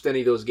watched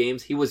any of those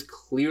games, he was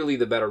clearly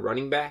the better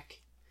running back.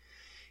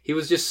 He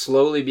was just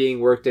slowly being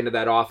worked into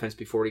that offense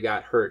before he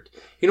got hurt.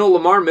 You know,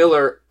 Lamar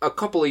Miller, a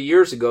couple of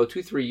years ago,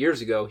 2-3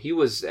 years ago,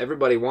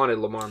 everybody wanted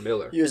Lamar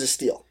Miller. He was a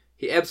steal.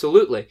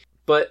 Absolutely.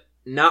 But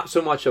not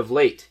so much of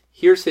late.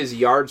 Here's his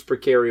yards per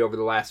carry over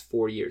the last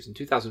 4 years. In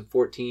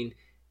 2014,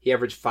 he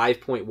averaged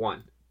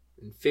 5.1.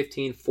 In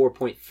 15,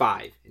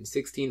 4.5. In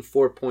 16,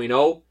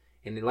 4.0.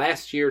 And in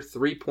last year,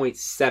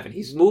 3.7.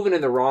 He's moving in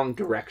the wrong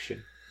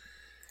direction.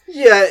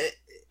 Yeah.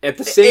 At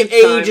the same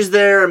time, age is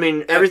there. I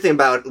mean, everything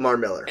about Lamar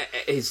Miller.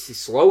 He's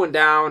slowing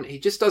down. He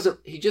just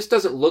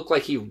doesn't look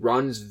like he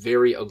runs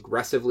very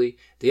aggressively.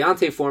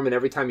 D'Onta Foreman,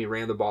 every time he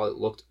ran the ball,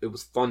 it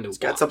was fun to watch. He's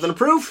got something to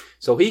prove.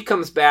 So he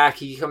comes back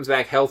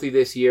healthy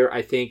this year.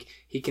 I think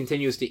he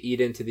continues to eat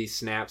into these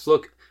snaps.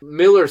 Look,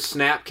 Miller's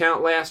snap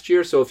count last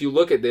year. So if you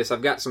look at this,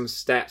 I've got some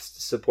stats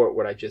to support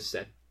what I just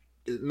said.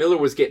 Miller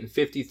was getting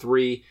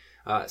 53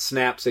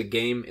 snaps a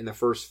game in the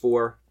first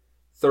 4.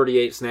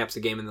 38 snaps a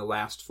game in the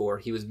last 4.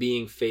 He was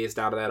being phased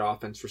out of that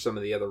offense for some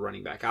of the other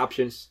running back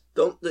options.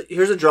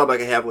 Here's a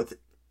drawback I have with,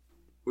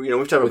 we've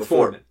talked about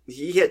before. Foreman.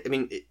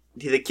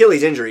 The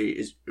Achilles injury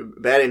is a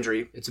bad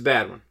injury. It's a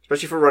bad one.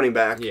 Especially for running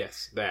back.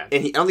 Yes, bad.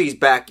 And I don't think he's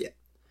back yet.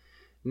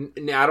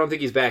 I don't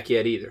think he's back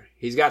yet either.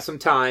 He's got some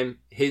time.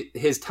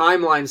 His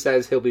timeline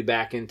says he'll be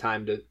back in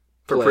time to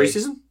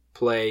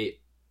play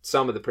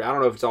some of the I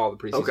don't know if it's all the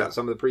preseason. Okay.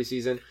 Some of the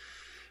preseason.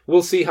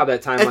 We'll see how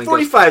that timeline goes. At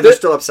 45, they're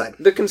still upside.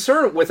 The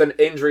concern with an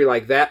injury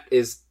like that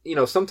is,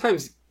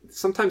 sometimes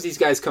these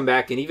guys come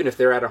back, and even if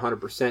they're at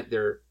 100%,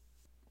 they're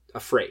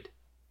afraid.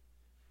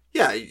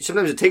 Yeah,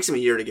 sometimes it takes them a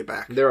year to get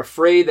back. They're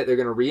afraid that they're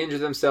going to re-injure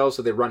themselves,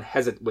 so they run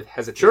with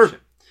hesitation. Sure.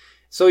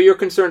 So you're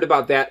concerned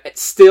about that.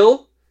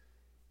 Still,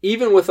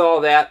 even with all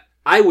that,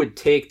 I would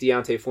take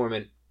D'Onta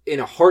Foreman in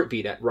a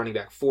heartbeat at running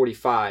back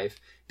 45,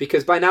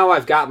 because by now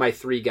I've got my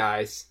 3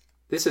 guys.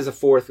 This is a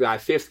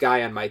 5th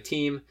guy on my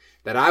team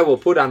that I will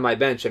put on my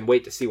bench and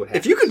wait to see what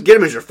happens. If you could get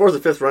him as your 4th or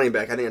 5th running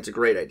back, I think that's a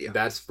great idea.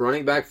 That's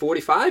running back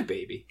 45,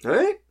 baby. All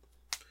right.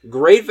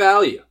 Great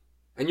value.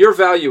 And your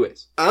value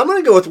is? I'm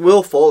going to go with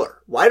Will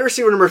Fuller, wide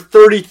receiver number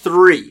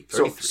 33.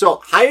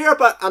 So higher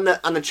up on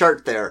the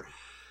chart there.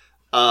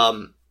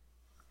 And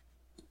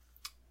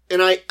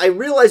I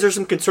realize there's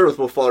some concern with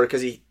Will Fuller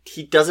because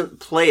he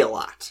doesn't play a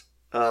lot.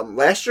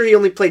 Last year he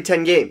only played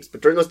 10 games, but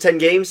during those 10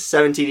 games,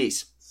 7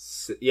 TDs.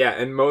 Yeah,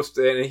 and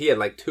he had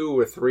like 2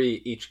 or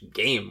 3 each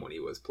game when he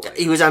was playing.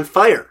 He was on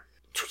fire.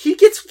 He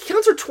counts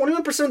for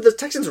 21% of the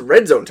Texans'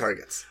 red zone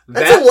targets.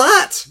 That's a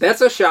lot.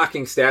 That's a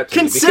shocking stat to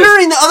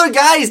considering the other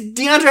guy is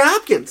DeAndre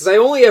Hopkins. Because I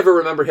only ever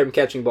remember him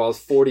catching balls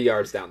 40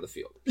 yards down the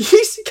field.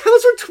 He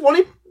counts for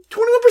 21%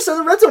 of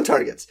the red zone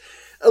targets.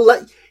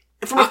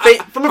 From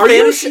a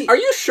fantasy, are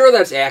you sure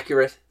that's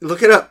accurate?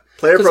 Look it up.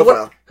 Player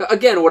profile.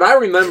 What I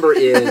remember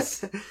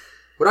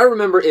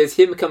is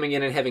him coming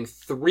in and having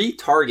 3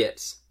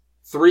 targets,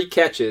 3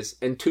 catches,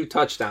 and 2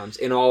 touchdowns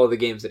in all of the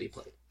games that he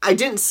played. I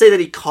didn't say that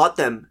he caught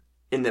them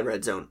in the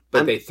red zone.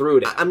 But they threw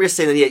it at him. I'm just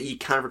saying that he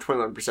counted for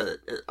 21%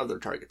 of their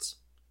targets.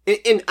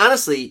 And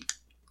honestly,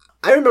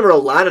 I remember a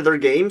lot of their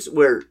games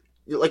where,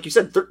 like you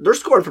said, they're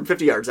scoring from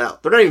 50 yards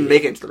out. They're not even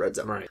making it to the red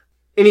zone. Right.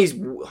 And he's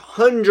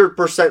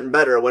 100%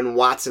 better when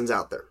Watson's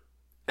out there.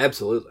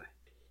 Absolutely.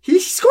 He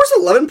scores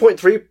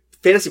 11.3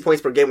 fantasy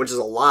points per game, which is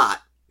a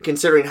lot,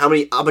 considering how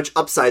much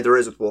upside there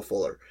is with Will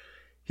Fuller.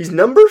 He's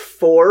number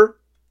 4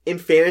 in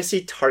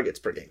fantasy targets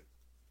per game.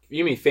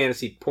 You mean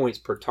fantasy points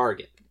per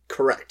target?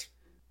 Correct.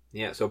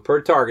 Yeah, so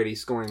per target,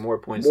 he's scoring more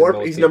points than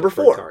most he's number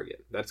per 4.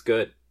 Target. That's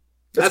good.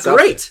 That's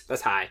great.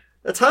 That's high.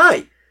 That's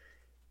high.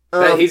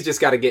 He's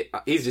just got to get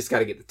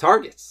the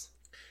targets.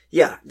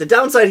 Yeah, the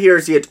downside here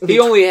is he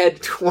only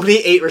had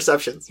 28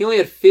 receptions. He only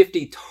had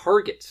 50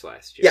 targets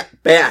last year. Yeah,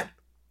 bad.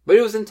 But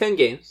it was in 10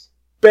 games.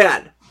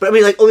 Bad. But I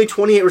mean, only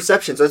 28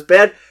 receptions. So that's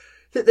bad.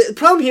 The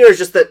problem here is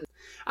just that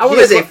he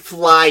is a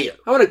flyer.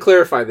 I want to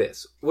clarify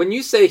this. When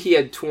you say he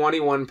had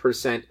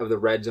 21% of the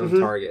red zone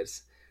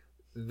targets,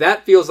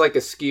 that feels like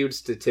a skewed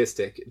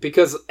statistic.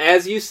 Because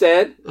as you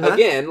said,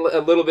 again, a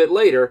little bit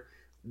later,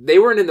 they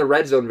weren't in the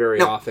red zone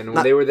very often.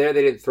 When they were there,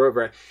 they didn't throw it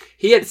very.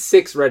 He had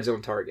 6 red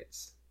zone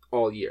targets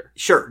all year.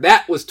 Sure.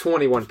 That was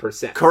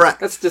 21%. Correct.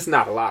 That's just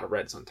not a lot of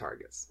red zone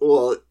targets.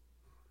 Well,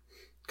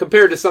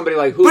 compared to somebody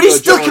like Julio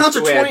Jones,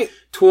 who had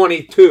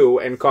 22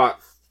 and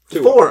caught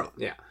 4.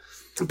 Yeah.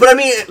 But I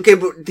mean, okay,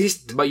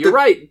 but you're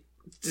right.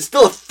 There's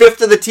still a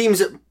fifth of the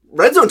teams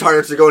red zone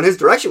targets are going his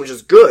direction, which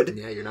is good.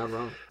 Yeah, you're not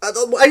wrong.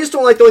 I just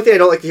don't like, the only thing I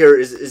don't like to hear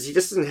is he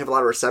just doesn't have a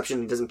lot of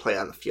reception. He doesn't play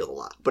on the field a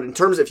lot. But in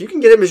terms of, if you can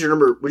get him as your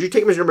number, would you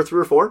take him as your number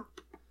 3 or 4?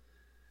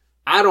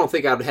 I don't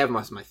think I'd have him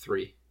as my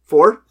 3.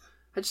 4?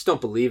 I just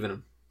don't believe in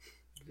him.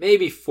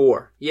 Maybe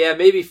 4. Yeah,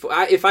 maybe 4.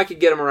 If I could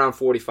get him around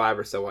 45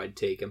 or so, I'd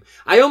take him.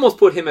 I almost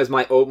put him as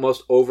my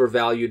most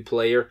overvalued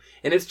player,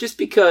 and it's just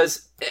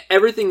because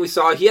everything we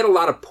saw, he had a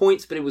lot of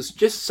points, but it was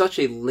just such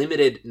a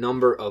limited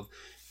number of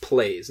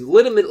plays.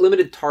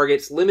 Limited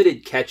targets,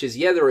 limited catches.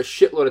 Yeah, there were a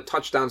shitload of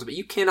touchdowns, but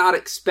you cannot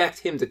expect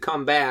him to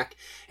come back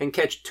and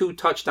catch 2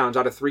 touchdowns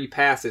out of 3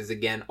 passes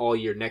again all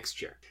year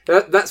next year.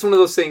 That's one of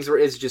those things where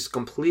it's just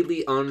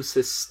completely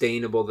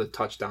unsustainable, the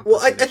touchdown. Well,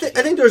 I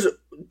think there's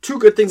 2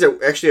 good things that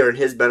actually are in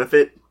his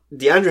benefit.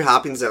 DeAndre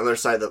Hopkins on the other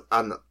side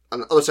on the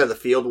other side of the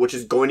field, which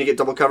is going to get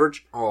double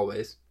coverage.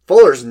 Always.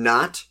 Fuller's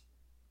not.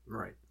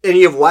 Right. And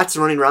you have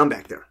Watson running around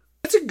back there.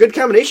 That's a good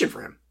combination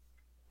for him.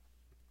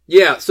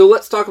 Yeah, so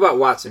let's talk about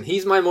Watson.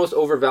 He's my most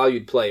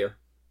overvalued player.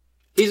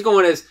 He's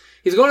going as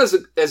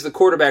the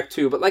quarterback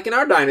too, but like in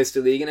our dynasty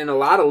league and in a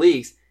lot of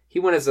leagues, he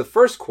went as the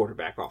first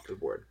quarterback off the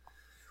board.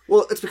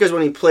 Well, it's because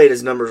when he played,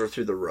 his numbers were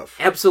through the roof.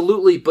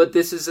 Absolutely, but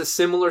this is a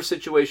similar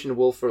situation to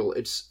Will Fuller.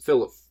 It's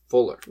Fuller.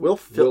 Filler?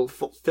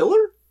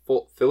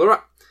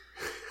 Filler.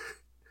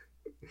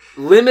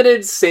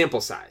 Limited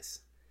sample size.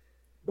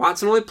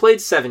 Watson only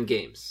played 7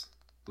 games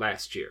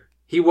last year.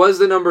 He was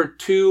the number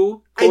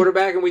 2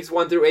 quarterback in weeks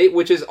 1 through 8,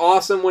 which is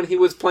awesome. When he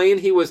was playing,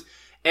 he was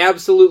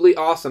absolutely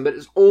awesome, but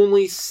it's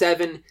only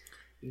 7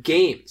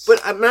 games.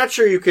 But I'm not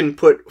sure you can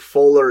put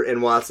Fuller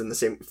and Watson the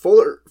same.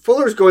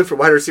 Fuller's going for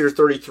wide receiver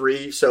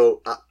 33,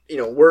 so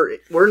we're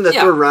in the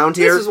 3rd round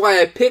here. This is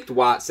why I picked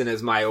Watson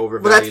as my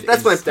overvalued.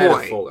 But that's my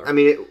point. Of Fuller. I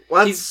mean,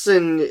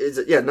 Watson is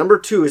number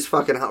 2 is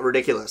fucking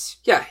ridiculous.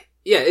 Yeah,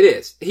 it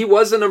is. He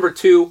was the number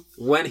 2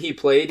 when he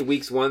played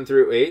weeks 1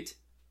 through 8.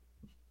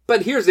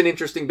 But here's an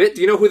interesting bit.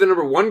 Do you know who the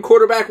number 1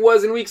 quarterback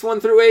was in weeks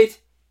 1 through 8?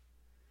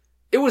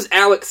 It was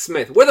Alex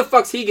Smith. Where the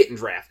fuck's he getting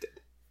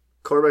drafted?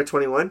 Quarterback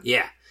 21?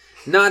 Yeah.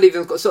 Not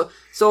even close.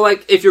 So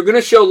like, if you're going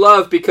to show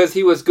love because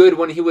he was good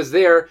when he was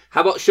there,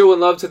 how about showing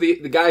love to the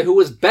guy who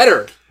was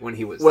better when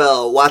he was there?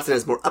 Well, Watson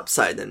has more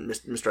upside than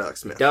Mr.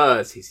 Alex Smith. He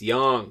does. He's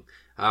young.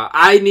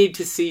 I need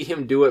to see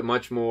him do it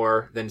much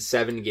more than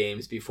 7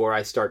 games before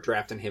I start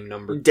drafting him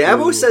number 2.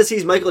 Dabo says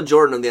he's Michael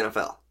Jordan of the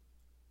NFL.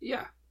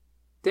 Yeah.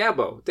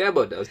 Dabo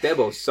does.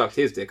 Dabo sucked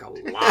his dick a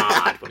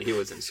lot when he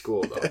was in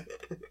school, though.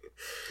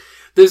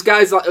 There's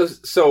guys like,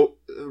 so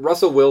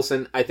Russell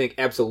Wilson, I think,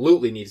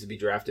 absolutely needs to be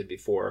drafted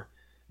before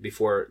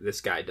this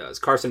guy does.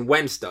 Carson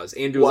Wentz does.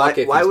 Andrew Luck.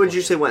 Why would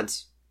you say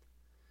Wentz?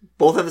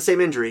 Both have the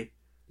same injury.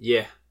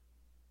 Yeah.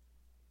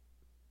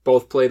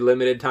 Both played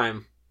limited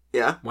time.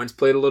 Yeah. Wentz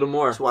played a little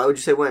more. So why would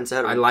you say Wentz?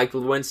 I liked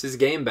Wentz's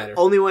game better.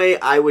 Only way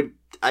I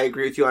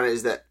agree with you on it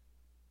is that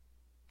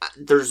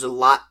there's a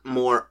lot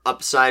more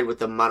upside with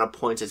the amount of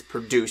points it's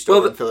produced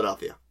over in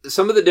Philadelphia.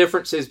 Some of the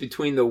differences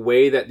between the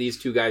way that these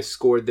 2 guys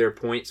scored their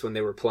points when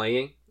they were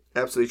playing,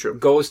 absolutely true,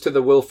 goes to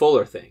the Will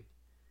Fuller thing.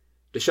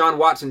 Deshaun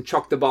Watson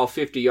chucked the ball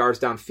 50 yards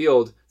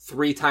downfield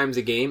 3 times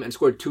a game and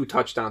scored 2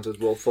 touchdowns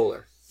with Will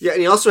Fuller. Yeah, and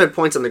he also had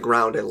points on the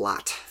ground a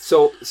lot.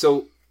 So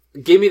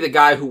give me the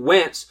guy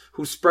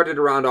who spread it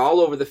around all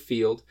over the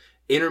field,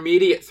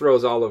 intermediate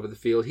throws all over the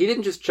field. He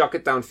didn't just chuck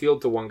it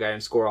downfield to one guy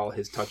and score all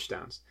his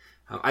touchdowns.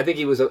 I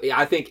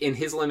think in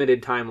his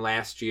limited time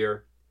last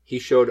year, he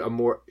showed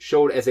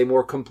as a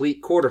more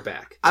complete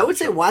quarterback. I would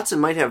say Watson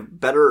might have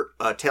better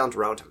talent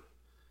around him.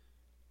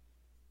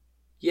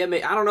 Yeah,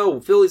 I don't know.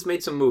 Philly's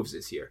made some moves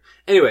this year.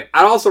 Anyway,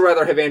 I'd also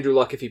rather have Andrew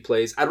Luck if he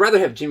plays. I'd rather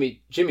have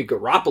Jimmy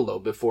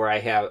Garoppolo before I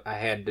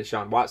had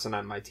Deshaun Watson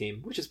on my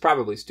team, which is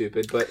probably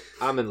stupid, but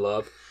I'm in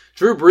love.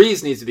 Drew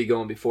Brees needs to be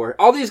going before.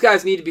 All these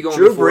guys need to be going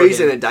before Drew Brees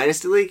him. in a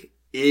dynasty league?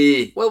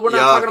 Well, we're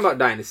not talking about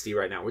dynasty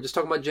right now. We're just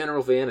talking about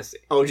general fantasy.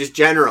 Oh, just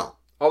general.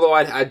 Although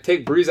I'd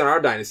take Brees on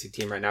our dynasty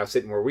team right now,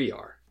 sitting where we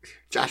are.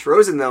 Josh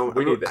Rosen, though,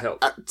 we need the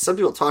help. Some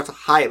people talk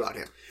high about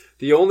him.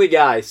 The only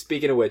guy,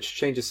 speaking of which,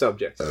 change the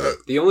subject.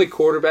 The only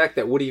quarterback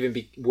that would even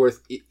be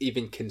worth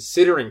even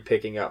considering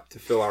picking up to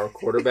fill our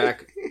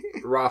quarterback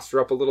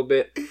roster up a little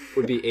bit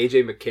would be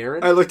A.J.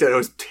 McCarron. I looked at it. It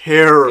was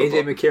terrible.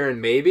 A.J. McCarron,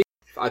 maybe.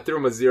 I threw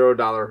him a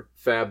 $0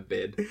 fab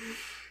bid.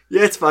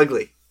 Yeah, it's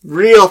fugly.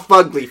 Real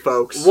fugly,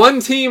 folks. One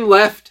team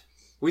left.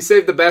 We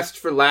saved the best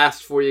for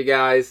last for you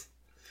guys.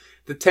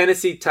 The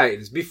Tennessee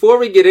Titans. Before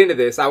we get into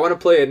this, I want to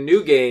play a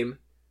new game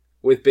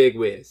with Big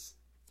Wiz.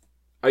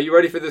 Are you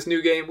ready for this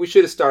new game? We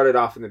should have started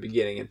off in the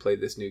beginning and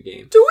played this new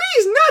game.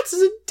 DweezeNutz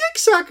is a dick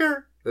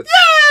sucker.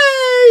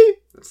 Yay!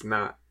 That's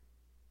not.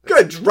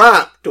 Good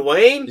drop,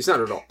 Dwayne. You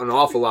sounded an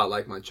awful lot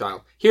like my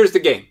child. Here's the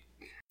game.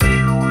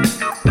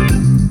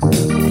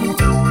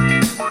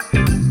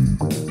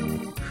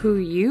 Who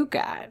you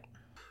got?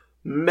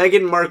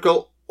 Meghan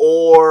Markle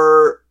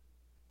or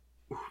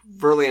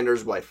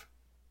Verlander's wife.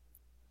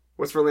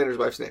 What's Verlander's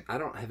wife's name? I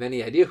don't have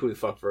any idea who the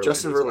fuck Verlander's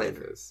Justin Verlander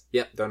wife is.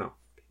 Yep, don't know.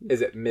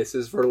 Is it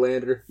Mrs.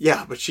 Verlander?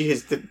 Yeah, but she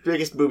has the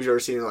biggest boobs you've ever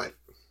seen in life.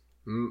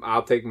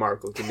 I'll take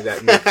Markle. Give me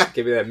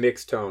that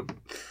mixed tone.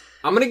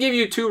 I'm going to give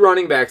you 2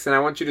 running backs, and I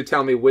want you to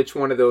tell me which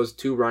one of those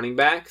 2 running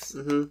backs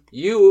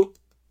you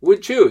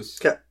would choose.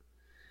 Okay.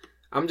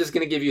 I'm just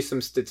going to give you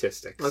some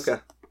statistics. Okay.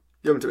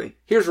 Give them to me.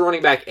 Here's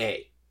running back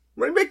A.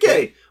 Running back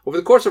A. Over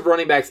the course of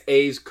running back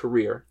A's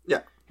career,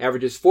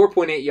 averages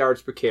 4.8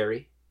 yards per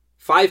carry,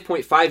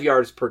 5.5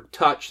 yards per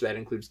touch, that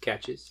includes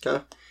catches.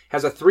 Okay.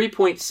 Has a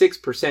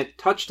 3.6%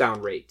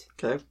 touchdown rate.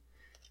 Okay.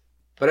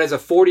 But has a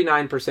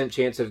 49%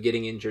 chance of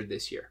getting injured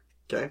this year.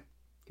 Okay.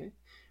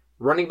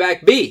 Running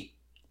back B.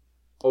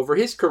 Over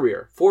his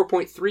career,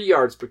 4.3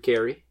 yards per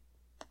carry,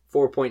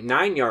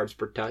 4.9 yards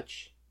per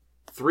touch,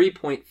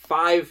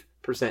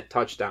 3.5%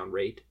 touchdown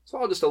rate. So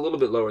all just a little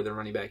bit lower than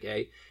running back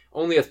A.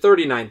 Only a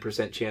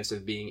 39% chance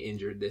of being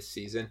injured this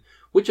season.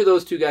 Which of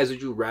those 2 guys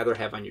would you rather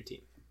have on your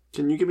team?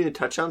 Can you give me the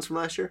touchdowns from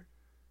last year?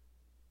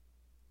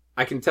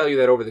 I can tell you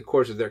that over the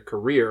course of their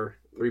career,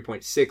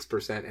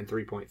 3.6% and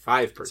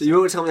 3.5%. So you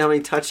want to tell me how many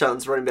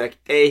touchdowns running back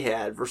A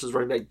had versus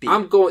running back B?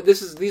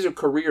 These are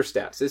career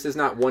stats. This is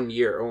not 1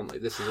 year only.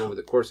 This is over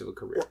the course of a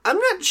career. Well, I'm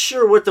not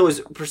sure what those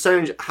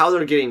percentage, how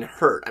they're getting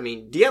hurt. I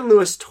mean, Dion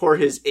Lewis tore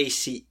his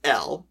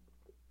ACL.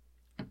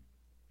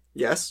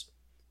 Yes?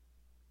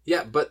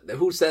 Yeah, but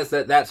who says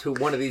that that's who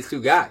one of these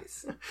 2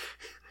 guys?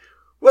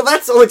 Well,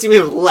 that's the only team we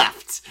have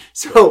left.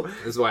 So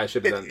this is why I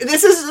should have done this.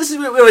 This is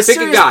a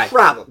Pick a guy.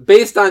 Problem.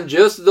 Based on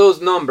just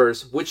those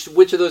numbers, which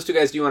of those 2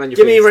 guys do you want on your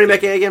Give me running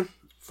back A again.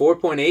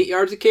 4.8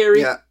 yards a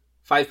carry. Yeah.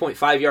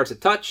 5.5 yards a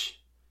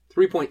touch.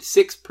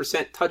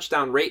 3.6%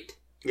 touchdown rate.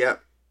 Yeah.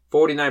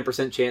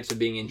 49% chance of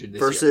being injured this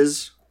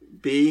versus year.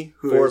 B,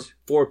 who is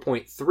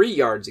 4.3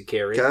 yards a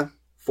carry. Okay.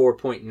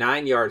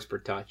 4.9 yards per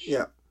touch.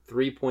 Yeah.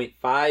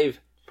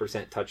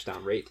 3.5%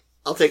 touchdown rate.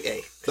 I'll take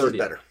A. 30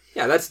 better.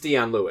 Yeah, that's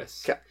Dion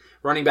Lewis. Okay.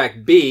 Running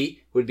back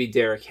B would be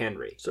Derrick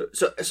Henry. So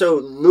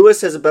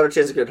Lewis has a better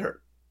chance of getting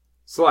hurt.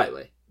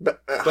 Slightly.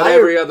 But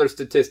every other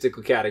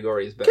statistical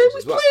category is better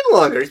as well. He's playing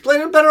longer. He's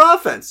playing a better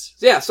offense.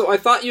 Yeah, so I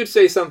thought you'd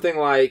say something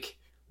like,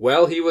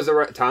 well,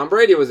 Tom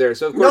Brady was there,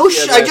 so of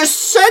course I just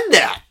said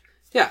that.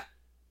 Yeah.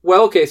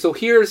 Well, okay, so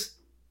here's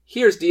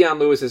Dion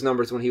Lewis's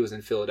numbers when he was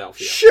in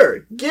Philadelphia. Sure.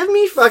 Give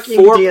me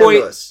fucking Dion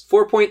Lewis.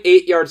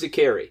 4.8 yards a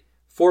carry.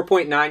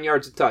 4.9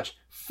 yards a touch.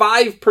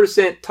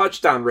 5%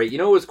 touchdown rate. You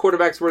know what his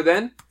quarterbacks were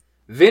then?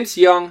 Vince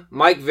Young,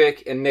 Mike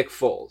Vick, and Nick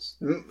Foles.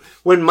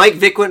 When Mike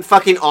Vick went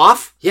fucking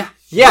off? Yeah.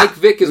 Mike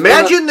Vick is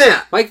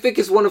that. Mike Vick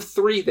is one of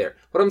 3 there.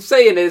 What I'm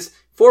saying is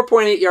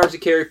 4.8 yards a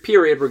carry,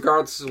 period,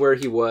 regardless of where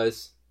he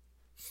was.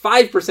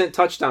 5%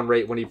 touchdown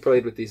rate when he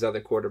played with these other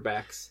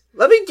quarterbacks.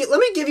 Let me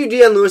give you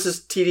Dion Lewis's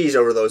TDs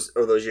over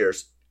those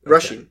years. Okay.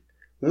 Rushing.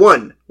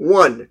 1,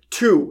 1,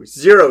 2,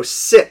 0,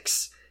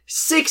 6.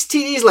 6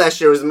 TDs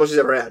last year was the most he's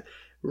ever had.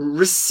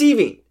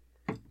 Receiving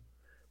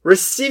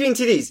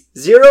TDs,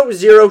 0,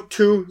 0,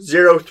 2,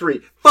 0,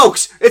 3.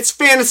 Folks, it's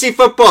fantasy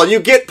football. You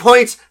get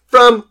points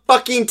from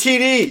fucking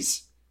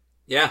TDs.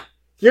 Yeah.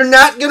 You're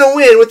not going to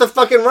win with a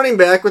fucking running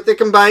back with the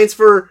combines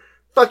for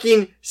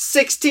fucking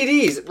 6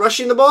 TDs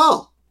rushing the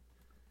ball.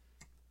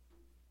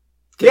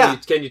 Can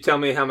you tell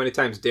me how many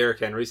times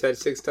Derrick Henry's had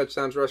 6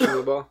 touchdowns rushing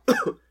the ball?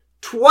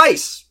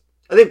 Twice.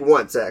 I think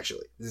once,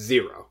 actually.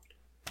 0.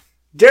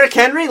 Derrick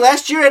Henry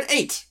last year had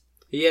 8.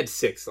 He had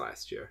 6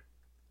 last year.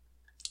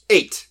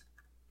 8.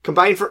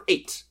 Combined for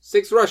 8.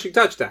 6 rushing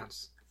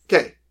touchdowns.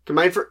 Okay.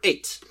 Combined for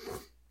 8.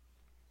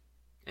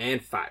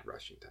 And 5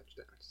 rushing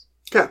touchdowns.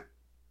 Okay.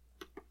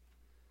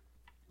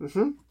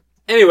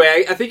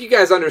 Anyway, I think you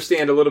guys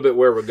understand a little bit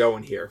where we're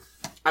going here.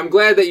 I'm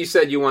glad that you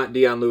said you want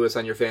Dion Lewis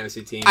on your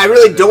fantasy team. I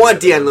really don't want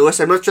Dion Lewis.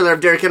 I'd much rather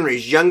have Derrick Henry.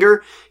 He's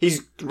younger.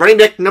 He's running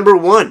back number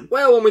 1.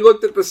 Well, when we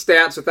looked at the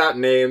stats without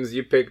names,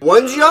 you picked...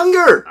 One's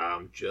younger.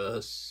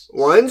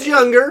 One's saying.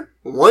 Younger.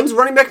 One's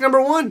running back number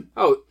 1.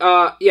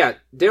 Oh, yeah.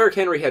 Derrick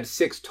Henry had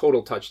 6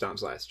 total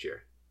touchdowns last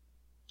year.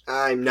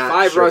 I'm not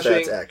 5 sure rushing,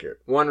 if that's accurate.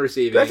 1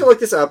 receiving. Do I have to look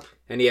this up?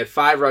 And he had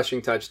 5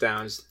 rushing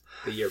touchdowns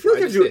the year before.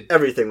 I do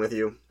everything with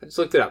you. I just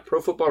looked it up.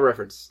 Pro Football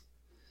Reference.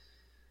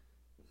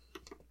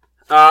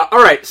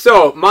 Alright,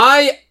 so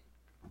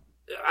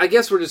I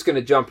guess we're just going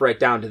to jump right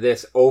down to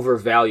this.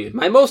 Overvalued.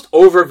 My most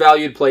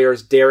overvalued player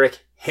is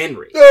Derrick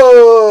Henry.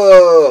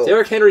 Oh!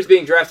 Derrick Henry's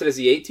being drafted as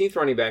the 18th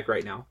running back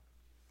right now.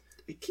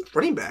 18th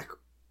running back?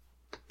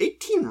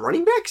 18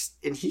 running backs?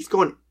 And he's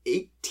going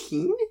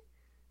 18?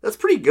 That's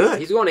pretty good.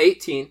 He's going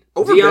 18.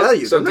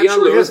 Overvalued.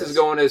 Dion Lewis is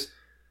going as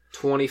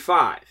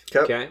 25.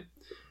 Okay?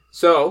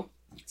 So,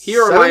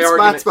 here are 7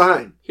 spots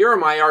behind. Here are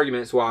my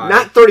arguments why.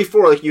 Not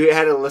 34 like you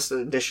had it listed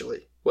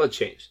initially. Well, it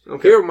changed.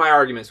 Okay. Here are my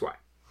arguments why.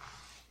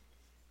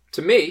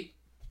 To me,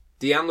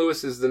 Dion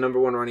Lewis is the number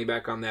 1 running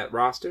back on that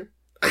roster.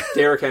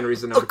 Derrick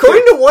Henry's the number 2.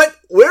 According to what?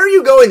 Where are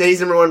you going that he's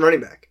number 1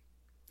 running back?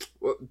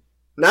 Well,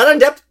 not on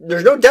depth.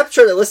 There's no depth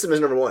chart that lists him as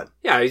number 1.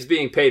 Yeah, he's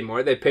being paid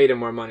more. They paid him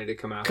more money to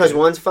come out. Because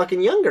one's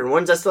fucking younger.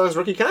 One's still on his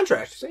rookie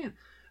contract. Just saying.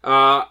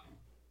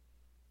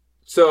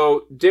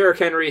 So Derrick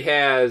Henry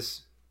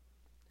has...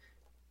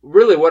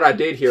 Really, what I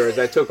did here is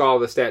I took all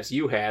the stats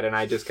you had and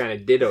I just kind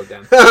of dittoed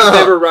them. He's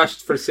never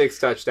rushed for 6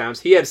 touchdowns.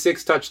 He had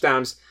 6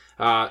 touchdowns.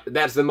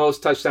 That's the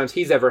most touchdowns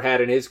he's ever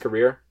had in his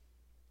career.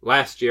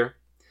 Last year.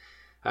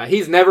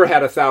 He's never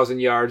had 1,000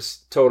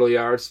 yards, total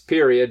yards,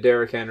 period,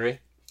 Derrick Henry.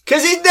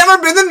 Because he's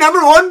never been the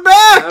number one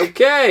back!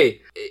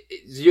 Okay.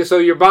 So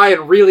you're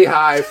buying really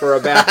high for a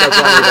backup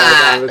running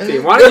back on the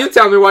team. Why don't you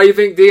tell me why you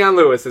think Dion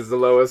Lewis is the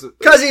lowest?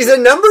 Because he's a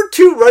number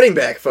 2 running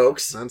back,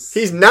 folks.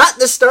 He's not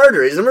the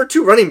starter. He's number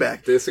 2 running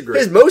back. Disagree.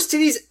 His most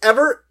TDs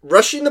ever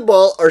rushing the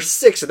ball are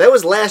 6, and that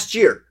was last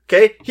year.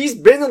 Okay? He's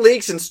been in the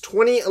league since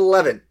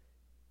 2011.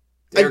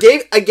 I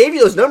gave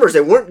you those numbers.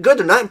 They weren't good.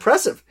 They're not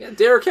impressive. Yeah,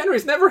 Derrick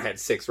Henry's never had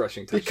 6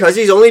 rushing touchdowns. Because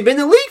he's only been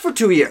in the league for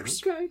 2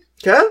 years.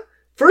 Okay?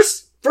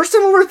 First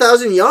time over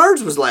 1,000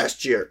 yards was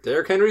last year.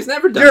 Derrick Henry's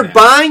never done You're that.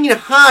 buying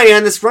high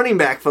on this running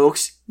back,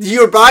 folks.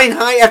 You're buying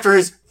high after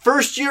his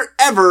first year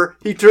ever.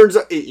 He turns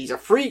up. He's a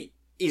free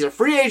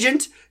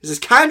agent. This is his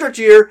contract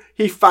year.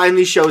 He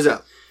finally shows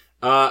up.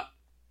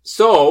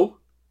 So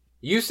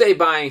you say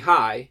buying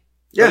high.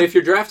 Yeah. But if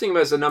you're drafting him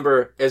as the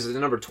number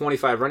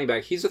 25 running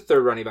back, he's a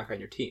third running back on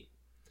your team.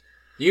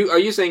 Are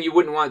you saying you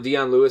wouldn't want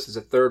Dion Lewis as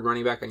a third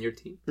running back on your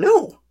team?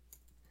 No.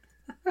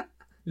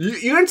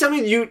 You're gonna tell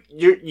me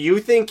you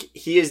think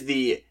he is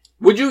the?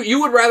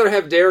 You would rather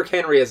have Derrick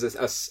Henry as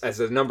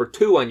a number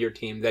 2 on your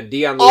team than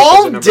Dion Lewis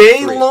as a number 3?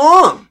 All day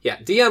long. Yeah,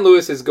 Dion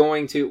Lewis is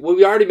going to. Well,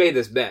 we already made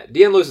this bet.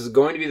 Dion Lewis is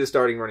going to be the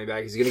starting running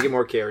back. He's going to get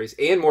more carries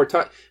and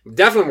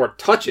definitely more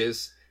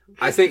touches.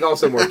 I think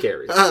also more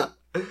carries.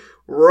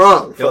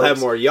 Wrong. He'll have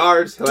more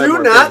yards.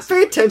 Do not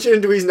pay attention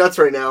to DweezeNutz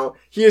right now.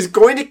 He is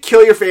going to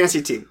kill your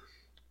fantasy team.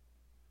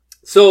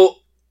 So,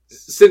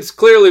 since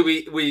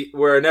clearly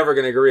we're never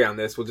going to agree on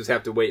this, we'll just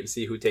have to wait and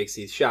see who takes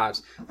these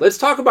shots. Let's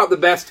talk about the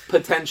best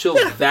potential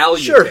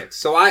value picks.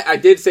 So I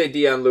did say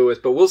Dion Lewis,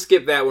 but we'll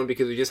skip that one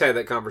because we just had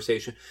that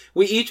conversation.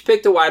 We each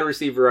picked a wide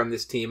receiver on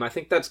this team. I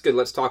think that's good.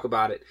 Let's talk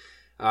about it.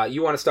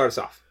 You want to start us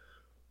off?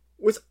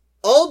 With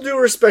all due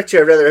respect to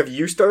you, I'd rather have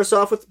you start us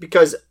off with,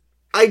 because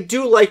I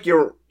do like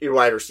your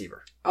wide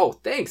receiver. Oh,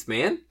 thanks,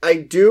 man. I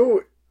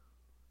do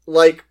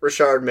like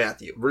Rishard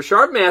Matthew.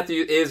 Rishard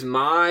Matthew is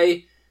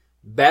my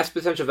best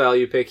potential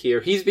value pick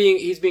here. He's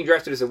being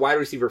drafted as a wide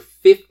receiver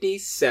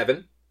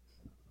 57.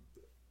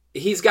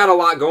 He's got a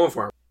lot going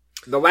for him.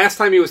 The last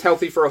time he was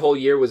healthy for a whole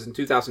year was in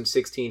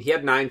 2016. He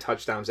had 9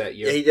 touchdowns that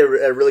year. Yeah, he did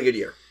a really good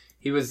year.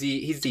 He's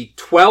the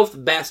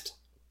 12th best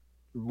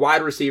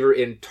wide receiver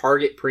in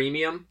target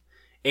premium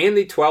and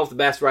the 12th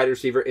best wide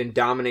receiver in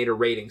dominator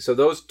rating. So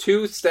those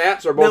two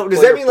stats are both. Now,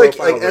 does that mean like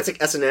that's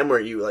like S&M where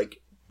you like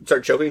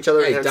start choking each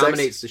other? Yeah, he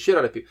dominates the shit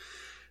out of people.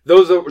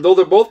 Those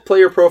are both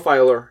player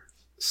profiler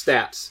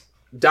stats.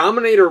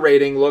 Dominator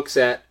rating looks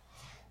at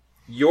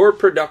your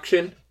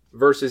production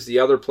versus the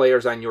other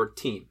players on your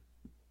team.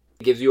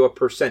 It gives you a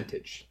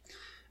percentage.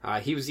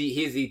 He's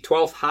the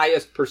 12th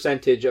highest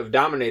percentage of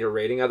dominator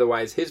rating.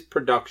 Otherwise, his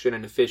production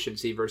and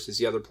efficiency versus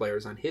the other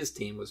players on his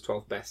team was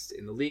 12th best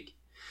in the league.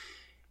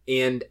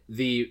 And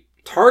the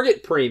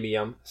target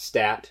premium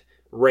stat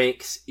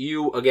ranks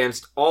you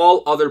against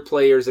all other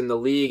players in the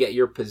league at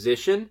your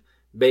position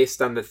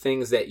based on the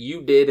things that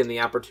you did and the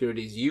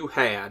opportunities you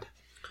had.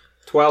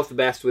 12th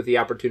best with the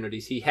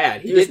opportunities he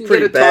had. He was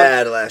pretty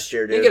bad last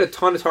year, dude. He didn't get a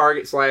ton of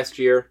targets last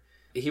year.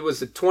 He was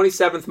the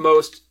 27th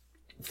most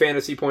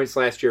fantasy points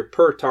last year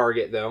per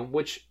target, though,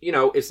 which, you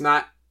know, it's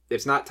not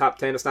top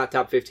 10, it's not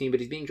top 15, but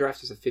he's being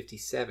drafted as a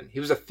 57. He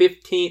was a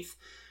 15th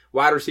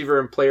wide receiver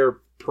and player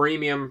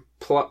premium,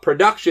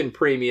 production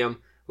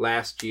premium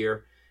last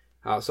year.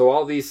 So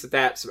all these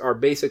stats are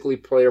basically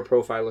player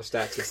profiler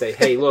stats to say,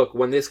 hey, look,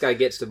 when this guy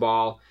gets the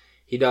ball,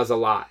 he does a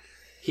lot.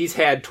 He's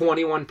had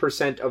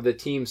 21% of the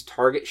team's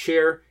target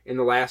share in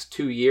the last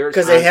 2 years.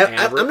 Because they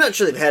have, I'm not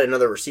sure they've had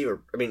another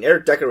receiver. I mean,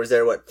 Eric Decker was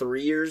there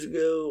 3 years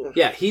ago.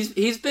 Yeah,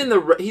 he's been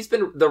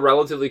the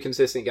relatively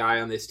consistent guy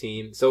on this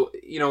team. So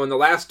you know, in the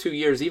last 2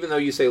 years, even though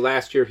you say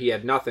last year he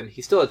had nothing,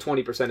 he still had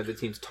 20% of the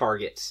team's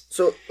targets.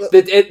 So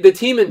the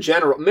team in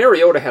general,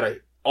 Mariota had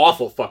an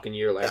awful fucking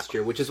year last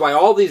year, which is why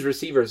all these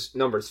receivers'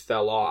 numbers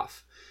fell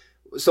off.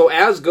 So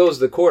as goes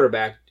the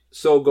quarterback,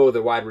 so go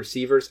the wide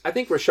receivers. I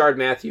think Rishard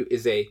Matthew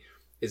is a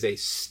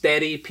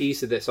steady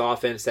piece of this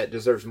offense that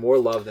deserves more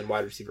love than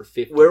wide receiver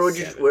 57. Where would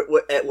you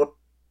what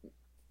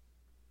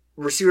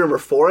receiver number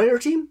 4 on your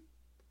team?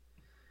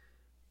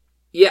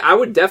 Yeah, I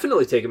would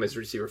definitely take him as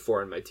receiver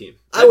 4 on my team.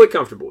 I would be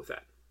comfortable with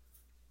that.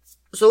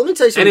 So let me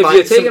tell you something. And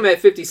if you take him at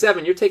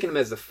 57, you're taking him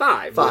as the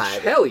 5. Which,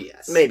 hell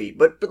yes. Maybe.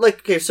 But like,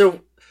 okay,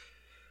 so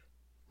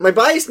my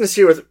biasness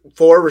here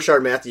for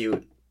Rishard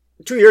Matthew,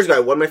 2 years ago I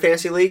won my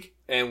fantasy league.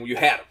 And you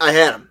had him. I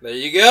had him. There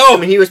you go. I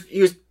mean,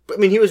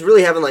 he was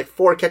really having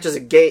 4 catches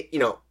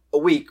a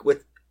week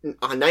with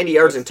 90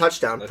 yards and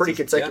touchdown pretty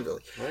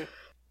consecutively. Yeah, right.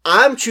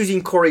 I'm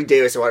choosing Corey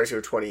Davis at wide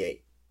receiver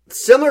 28.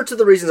 Similar to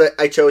the reasons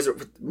I chose it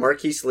with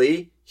Marquise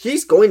Lee,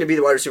 he's going to be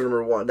the wide receiver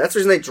number 1. That's the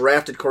reason they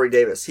drafted Corey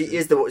Davis. He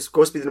is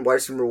supposed to be the wide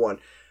receiver number 1.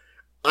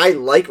 I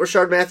like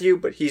Rishard Matthew,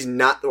 but he's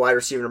not the wide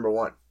receiver number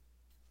 1.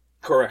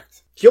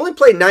 Correct. He only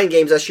played 9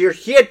 games last year.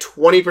 He had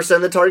 20%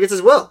 of the targets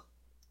as well.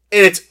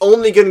 And it's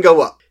only going to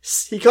go up.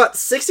 He caught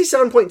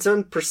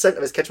 67.7%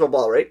 of his catchable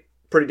ball rate.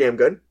 Pretty damn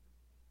good.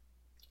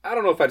 I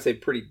don't know if I'd say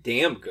pretty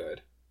damn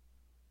good.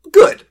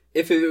 Good.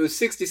 If it was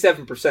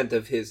 67%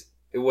 of his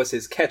it was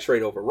his catch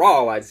rate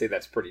overall, I'd say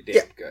that's pretty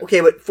damn good.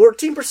 Okay, but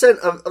 14%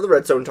 of the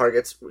red zone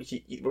targets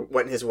he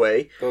went his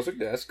way.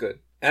 That's good.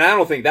 And I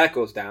don't think that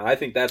goes down. I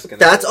think that's going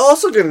to That's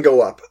also going to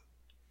go up.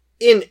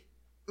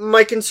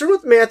 My concern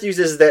with Matthews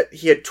is that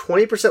he had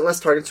 20% less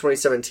targets in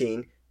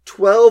 2017,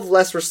 12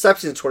 less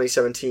receptions in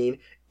 2017,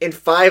 and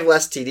 5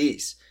 less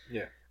TDs.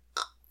 Yeah.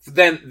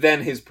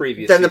 Than his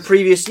previous season. The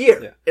previous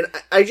year. Yeah. And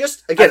I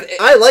just, again,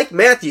 I like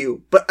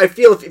Matthew, but I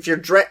feel if you're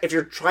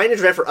trying to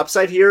draft for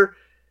upside here,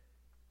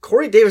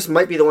 Corey Davis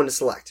might be the one to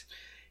select.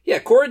 Yeah,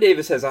 Corey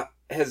Davis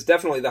has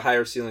definitely the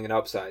higher ceiling and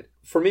upside.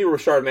 For me,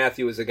 Rashard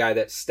Matthew is a guy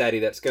that's steady,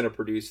 that's going to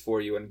produce for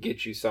you and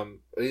get you some.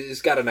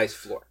 He's got a nice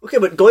floor. Okay,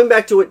 but going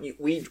back to what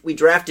we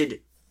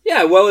drafted.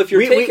 Yeah, well, if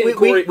you're taking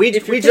Corey, we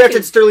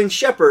drafted Sterling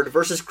Shepard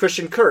versus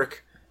Christian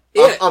Kirk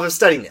of a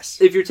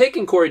steadiness. If you're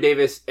taking Corey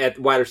Davis at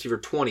wide receiver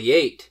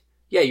 28,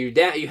 yeah,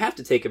 you have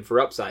to take him for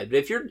upside. But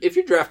if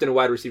you're drafting a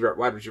wide receiver at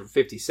wide receiver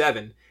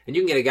 57, and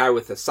you can get a guy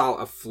with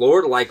a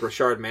floor like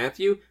Rashard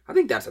Matthew, I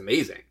think that's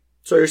amazing.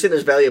 So you're saying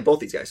there's value in both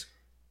these guys?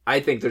 I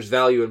think there's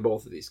value in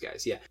both of these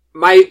guys, yeah.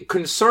 My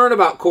concern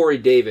about Corey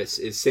Davis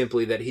is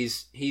simply that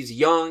he's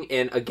young,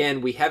 and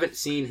again, we haven't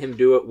seen him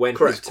do it when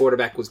his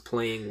quarterback was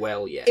playing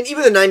well yet. And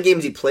even the 9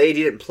 games he played,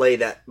 he didn't play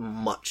that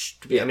much.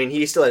 I mean,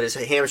 he still had his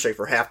hamstring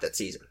for half that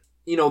season.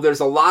 You know, there's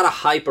a lot of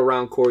hype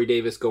around Corey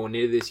Davis going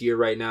into this year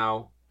right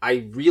now.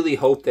 I really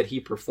hope that he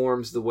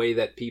performs the way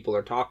that people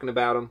are talking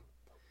about him.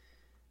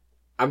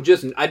 I'm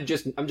just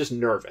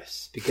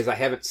nervous because I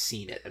haven't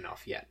seen it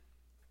enough yet.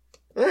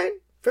 All right,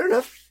 fair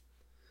enough.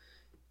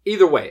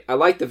 Either way, I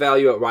like the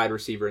value at wide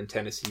receiver in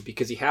Tennessee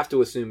because you have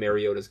to assume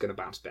Mariota's going to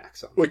bounce back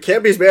some. Well, it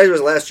can't be as bad as it was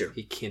last year.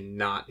 He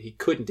cannot. He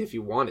couldn't if he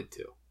wanted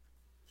to.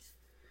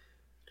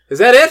 Is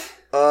that it?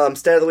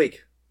 Stat of the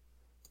week.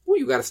 Well,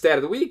 you got a stat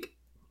of the week.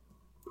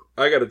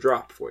 I got a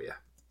drop for you.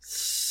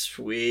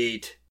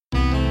 Sweet.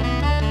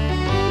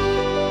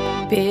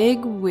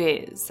 Big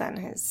whiz on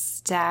his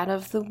stat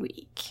of the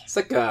week. It's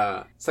like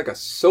a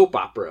soap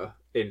opera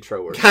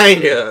intro, or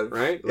kind of,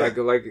 right? Yeah.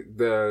 Like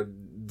the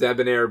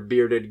debonair,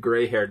 bearded,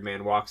 gray-haired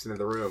man walks into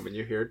the room, and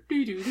you hear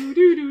doo doo doo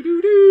doo doo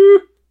doo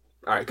doo.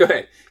 All right, go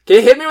ahead. Can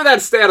you hit me with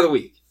that stat of the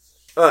week?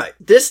 All right,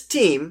 this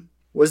team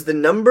was the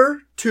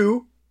number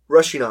 2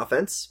 rushing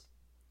offense,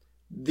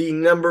 the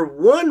number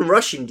 1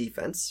 rushing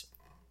defense.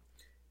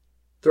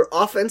 Their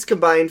offense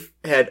combined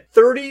had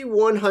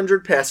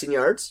 3,100 passing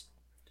yards.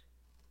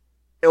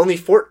 Only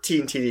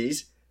 14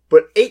 TDs,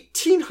 but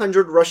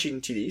 1,800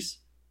 rushing TDs.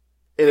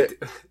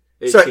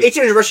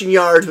 1,800 rushing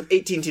yards with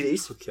 18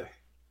 TDs.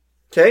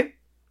 Okay.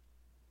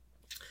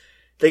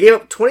 They gave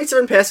up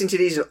 27 passing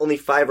TDs and only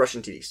 5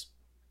 rushing TDs.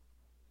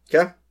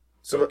 Okay?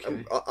 So,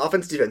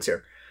 offense, defense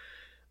here.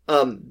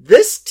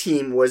 This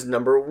team was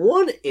number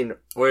 1 in...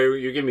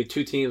 Wait, you're giving me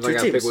 2 teams? I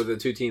gotta pick what the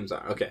 2 teams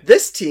are. Okay.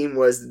 This team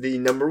was the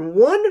number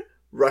 1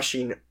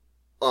 rushing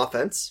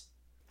offense.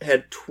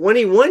 Had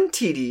 21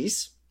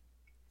 TDs.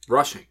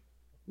 Rushing.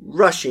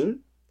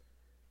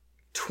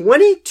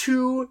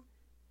 22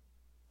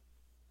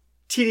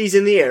 TDs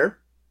in the air.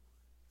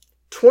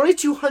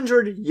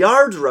 2,200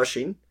 yards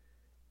rushing.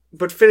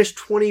 But finished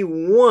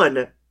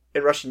 21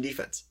 in rushing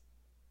defense.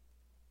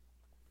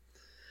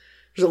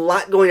 There's a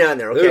lot going on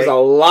there, okay? There's a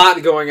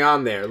lot going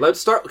on there. Let's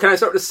start. Can I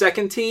start with the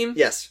second team?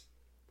 Yes.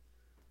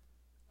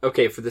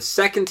 Okay, for the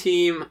second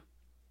team,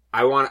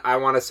 I want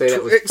to say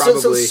that was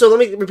probably... So let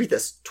me repeat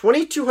this.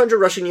 2,200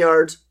 rushing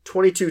yards,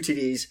 22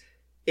 TDs,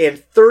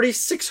 and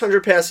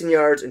 3,600 passing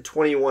yards and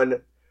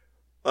 21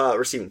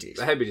 receiving TDs.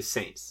 That had to be the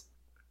Saints.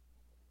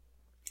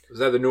 Was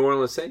that the New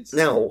Orleans Saints?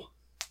 No.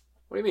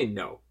 What do you mean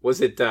no?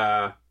 Was it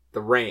the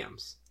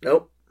Rams?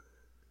 Nope.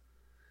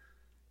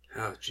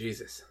 Oh,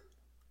 Jesus.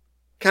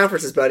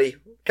 Conferences, buddy.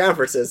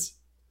 Conferences.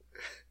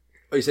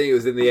 Are you saying it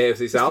was in the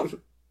AFC South?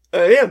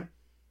 I am.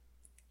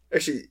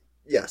 Actually,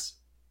 yes.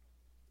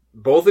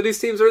 Both of these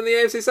teams are in the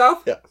AFC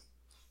South? Yeah.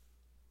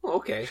 Oh,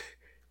 okay.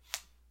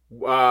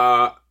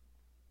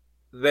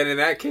 Then in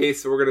that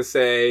case, we're going to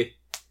say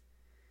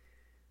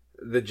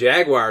the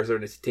Jaguars are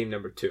team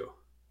number 2.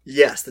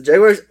 Yes, the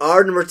Jaguars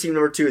are team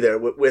number 2 there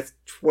with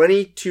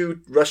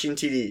 22 rushing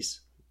TDs.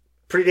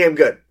 Pretty damn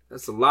good.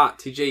 That's a lot.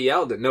 TJ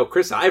Yeldon. No,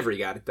 Chris Ivory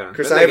got it done.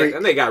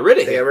 And they got rid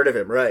of him. They got rid of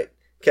him, right.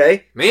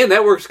 Okay. Man,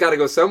 that work's got to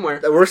go somewhere.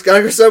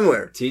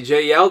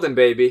 TJ Yeldon,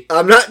 baby.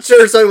 I'm not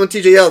sure it's talking about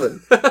TJ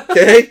Yeldon.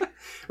 Okay.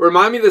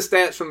 Remind me the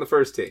stats from the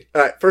first team.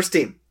 All right, first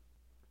team.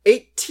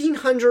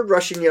 1,800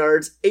 rushing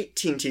yards,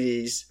 18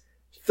 TDs,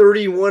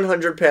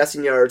 3,100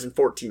 passing yards, and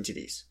 14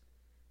 TDs.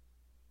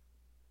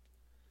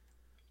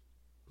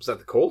 Was that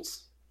the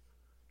Colts?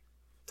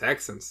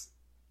 Texans.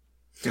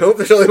 Nope,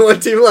 there's only one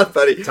team left,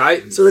 buddy.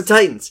 Titans. So the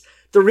Titans.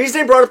 The reason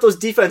I brought up those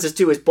defenses,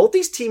 too, is both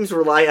these teams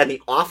rely on the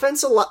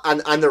offense,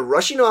 on their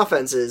rushing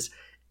offenses,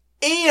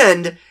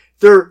 and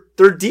their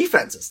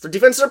defenses. Their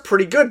defenses are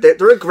pretty good.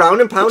 They're a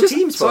ground and pound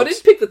team, So I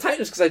didn't pick the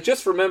Titans because I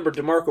just remember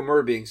DeMarco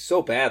Murray being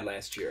so bad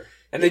last year.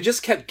 And they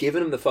just kept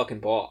giving him the fucking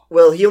ball.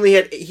 Well, he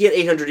had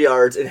 800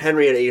 yards, and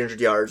Henry had 800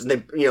 yards,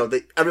 and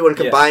everyone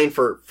combined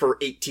for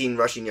 18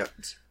 rushing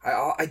yards.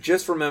 I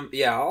just remember,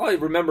 all I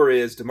remember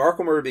is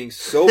DeMarco Murray being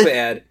so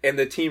bad and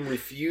the team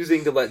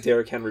refusing to let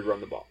Derrick Henry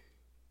run the ball.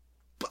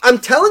 I'm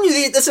telling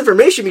you this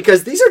information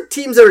because these are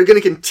teams that are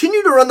going to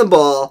continue to run the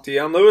ball.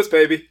 Dion Lewis,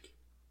 baby.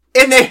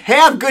 And they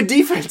have good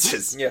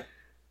defenses. Yeah.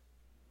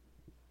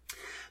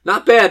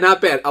 Not bad.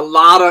 A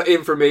lot of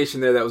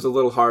information there that was a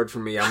little hard for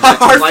me.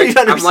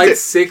 I'm like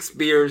 6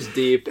 beers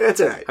deep.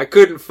 That's all right. I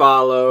couldn't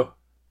follow.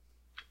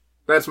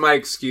 That's my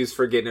excuse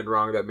for getting it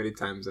wrong that many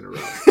times in a row.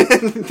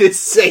 The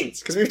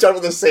Saints, because we've talked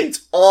about the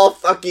Saints all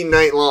fucking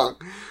night long.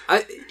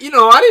 I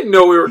didn't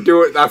know we were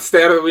doing that.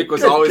 Stat of the week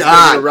was always going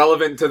to be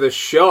irrelevant to the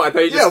show. I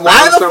thought you just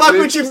why the fuck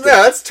would you?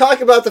 Let's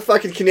talk about the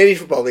fucking Canadian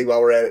Football League while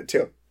we're at it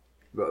too.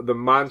 The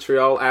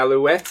Montreal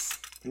Alouettes,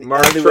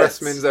 Mark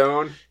Trestman's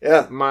own.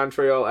 Yeah,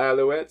 Montreal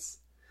Alouettes.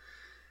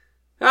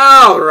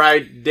 All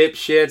right,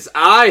 dipshits.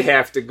 I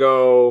have to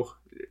go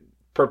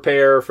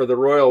prepare for the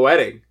royal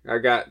wedding. I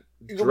got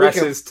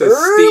dresses to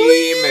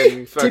steam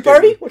and fucking tea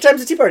party. What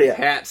time's the tea party at?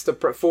 Hats to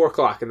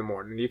 4:00 in the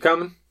morning. You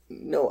coming?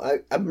 No,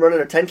 I'm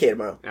running a 10K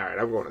tomorrow. All right,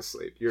 I'm going to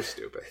sleep. You're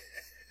stupid.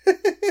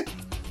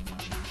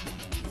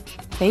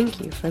 Thank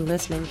you for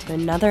listening to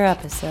another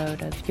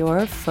episode of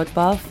Your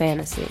Football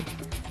Fantasy.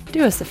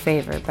 Do us a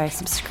favor by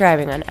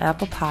subscribing on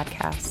Apple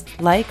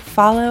Podcasts, like,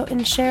 follow,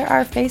 and share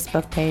our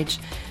Facebook page,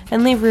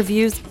 and leave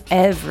reviews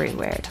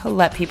everywhere to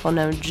let people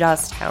know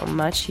just how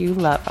much you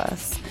love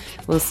us.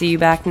 We'll see you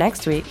back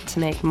next week to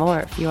make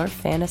more of your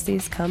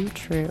fantasies come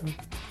true.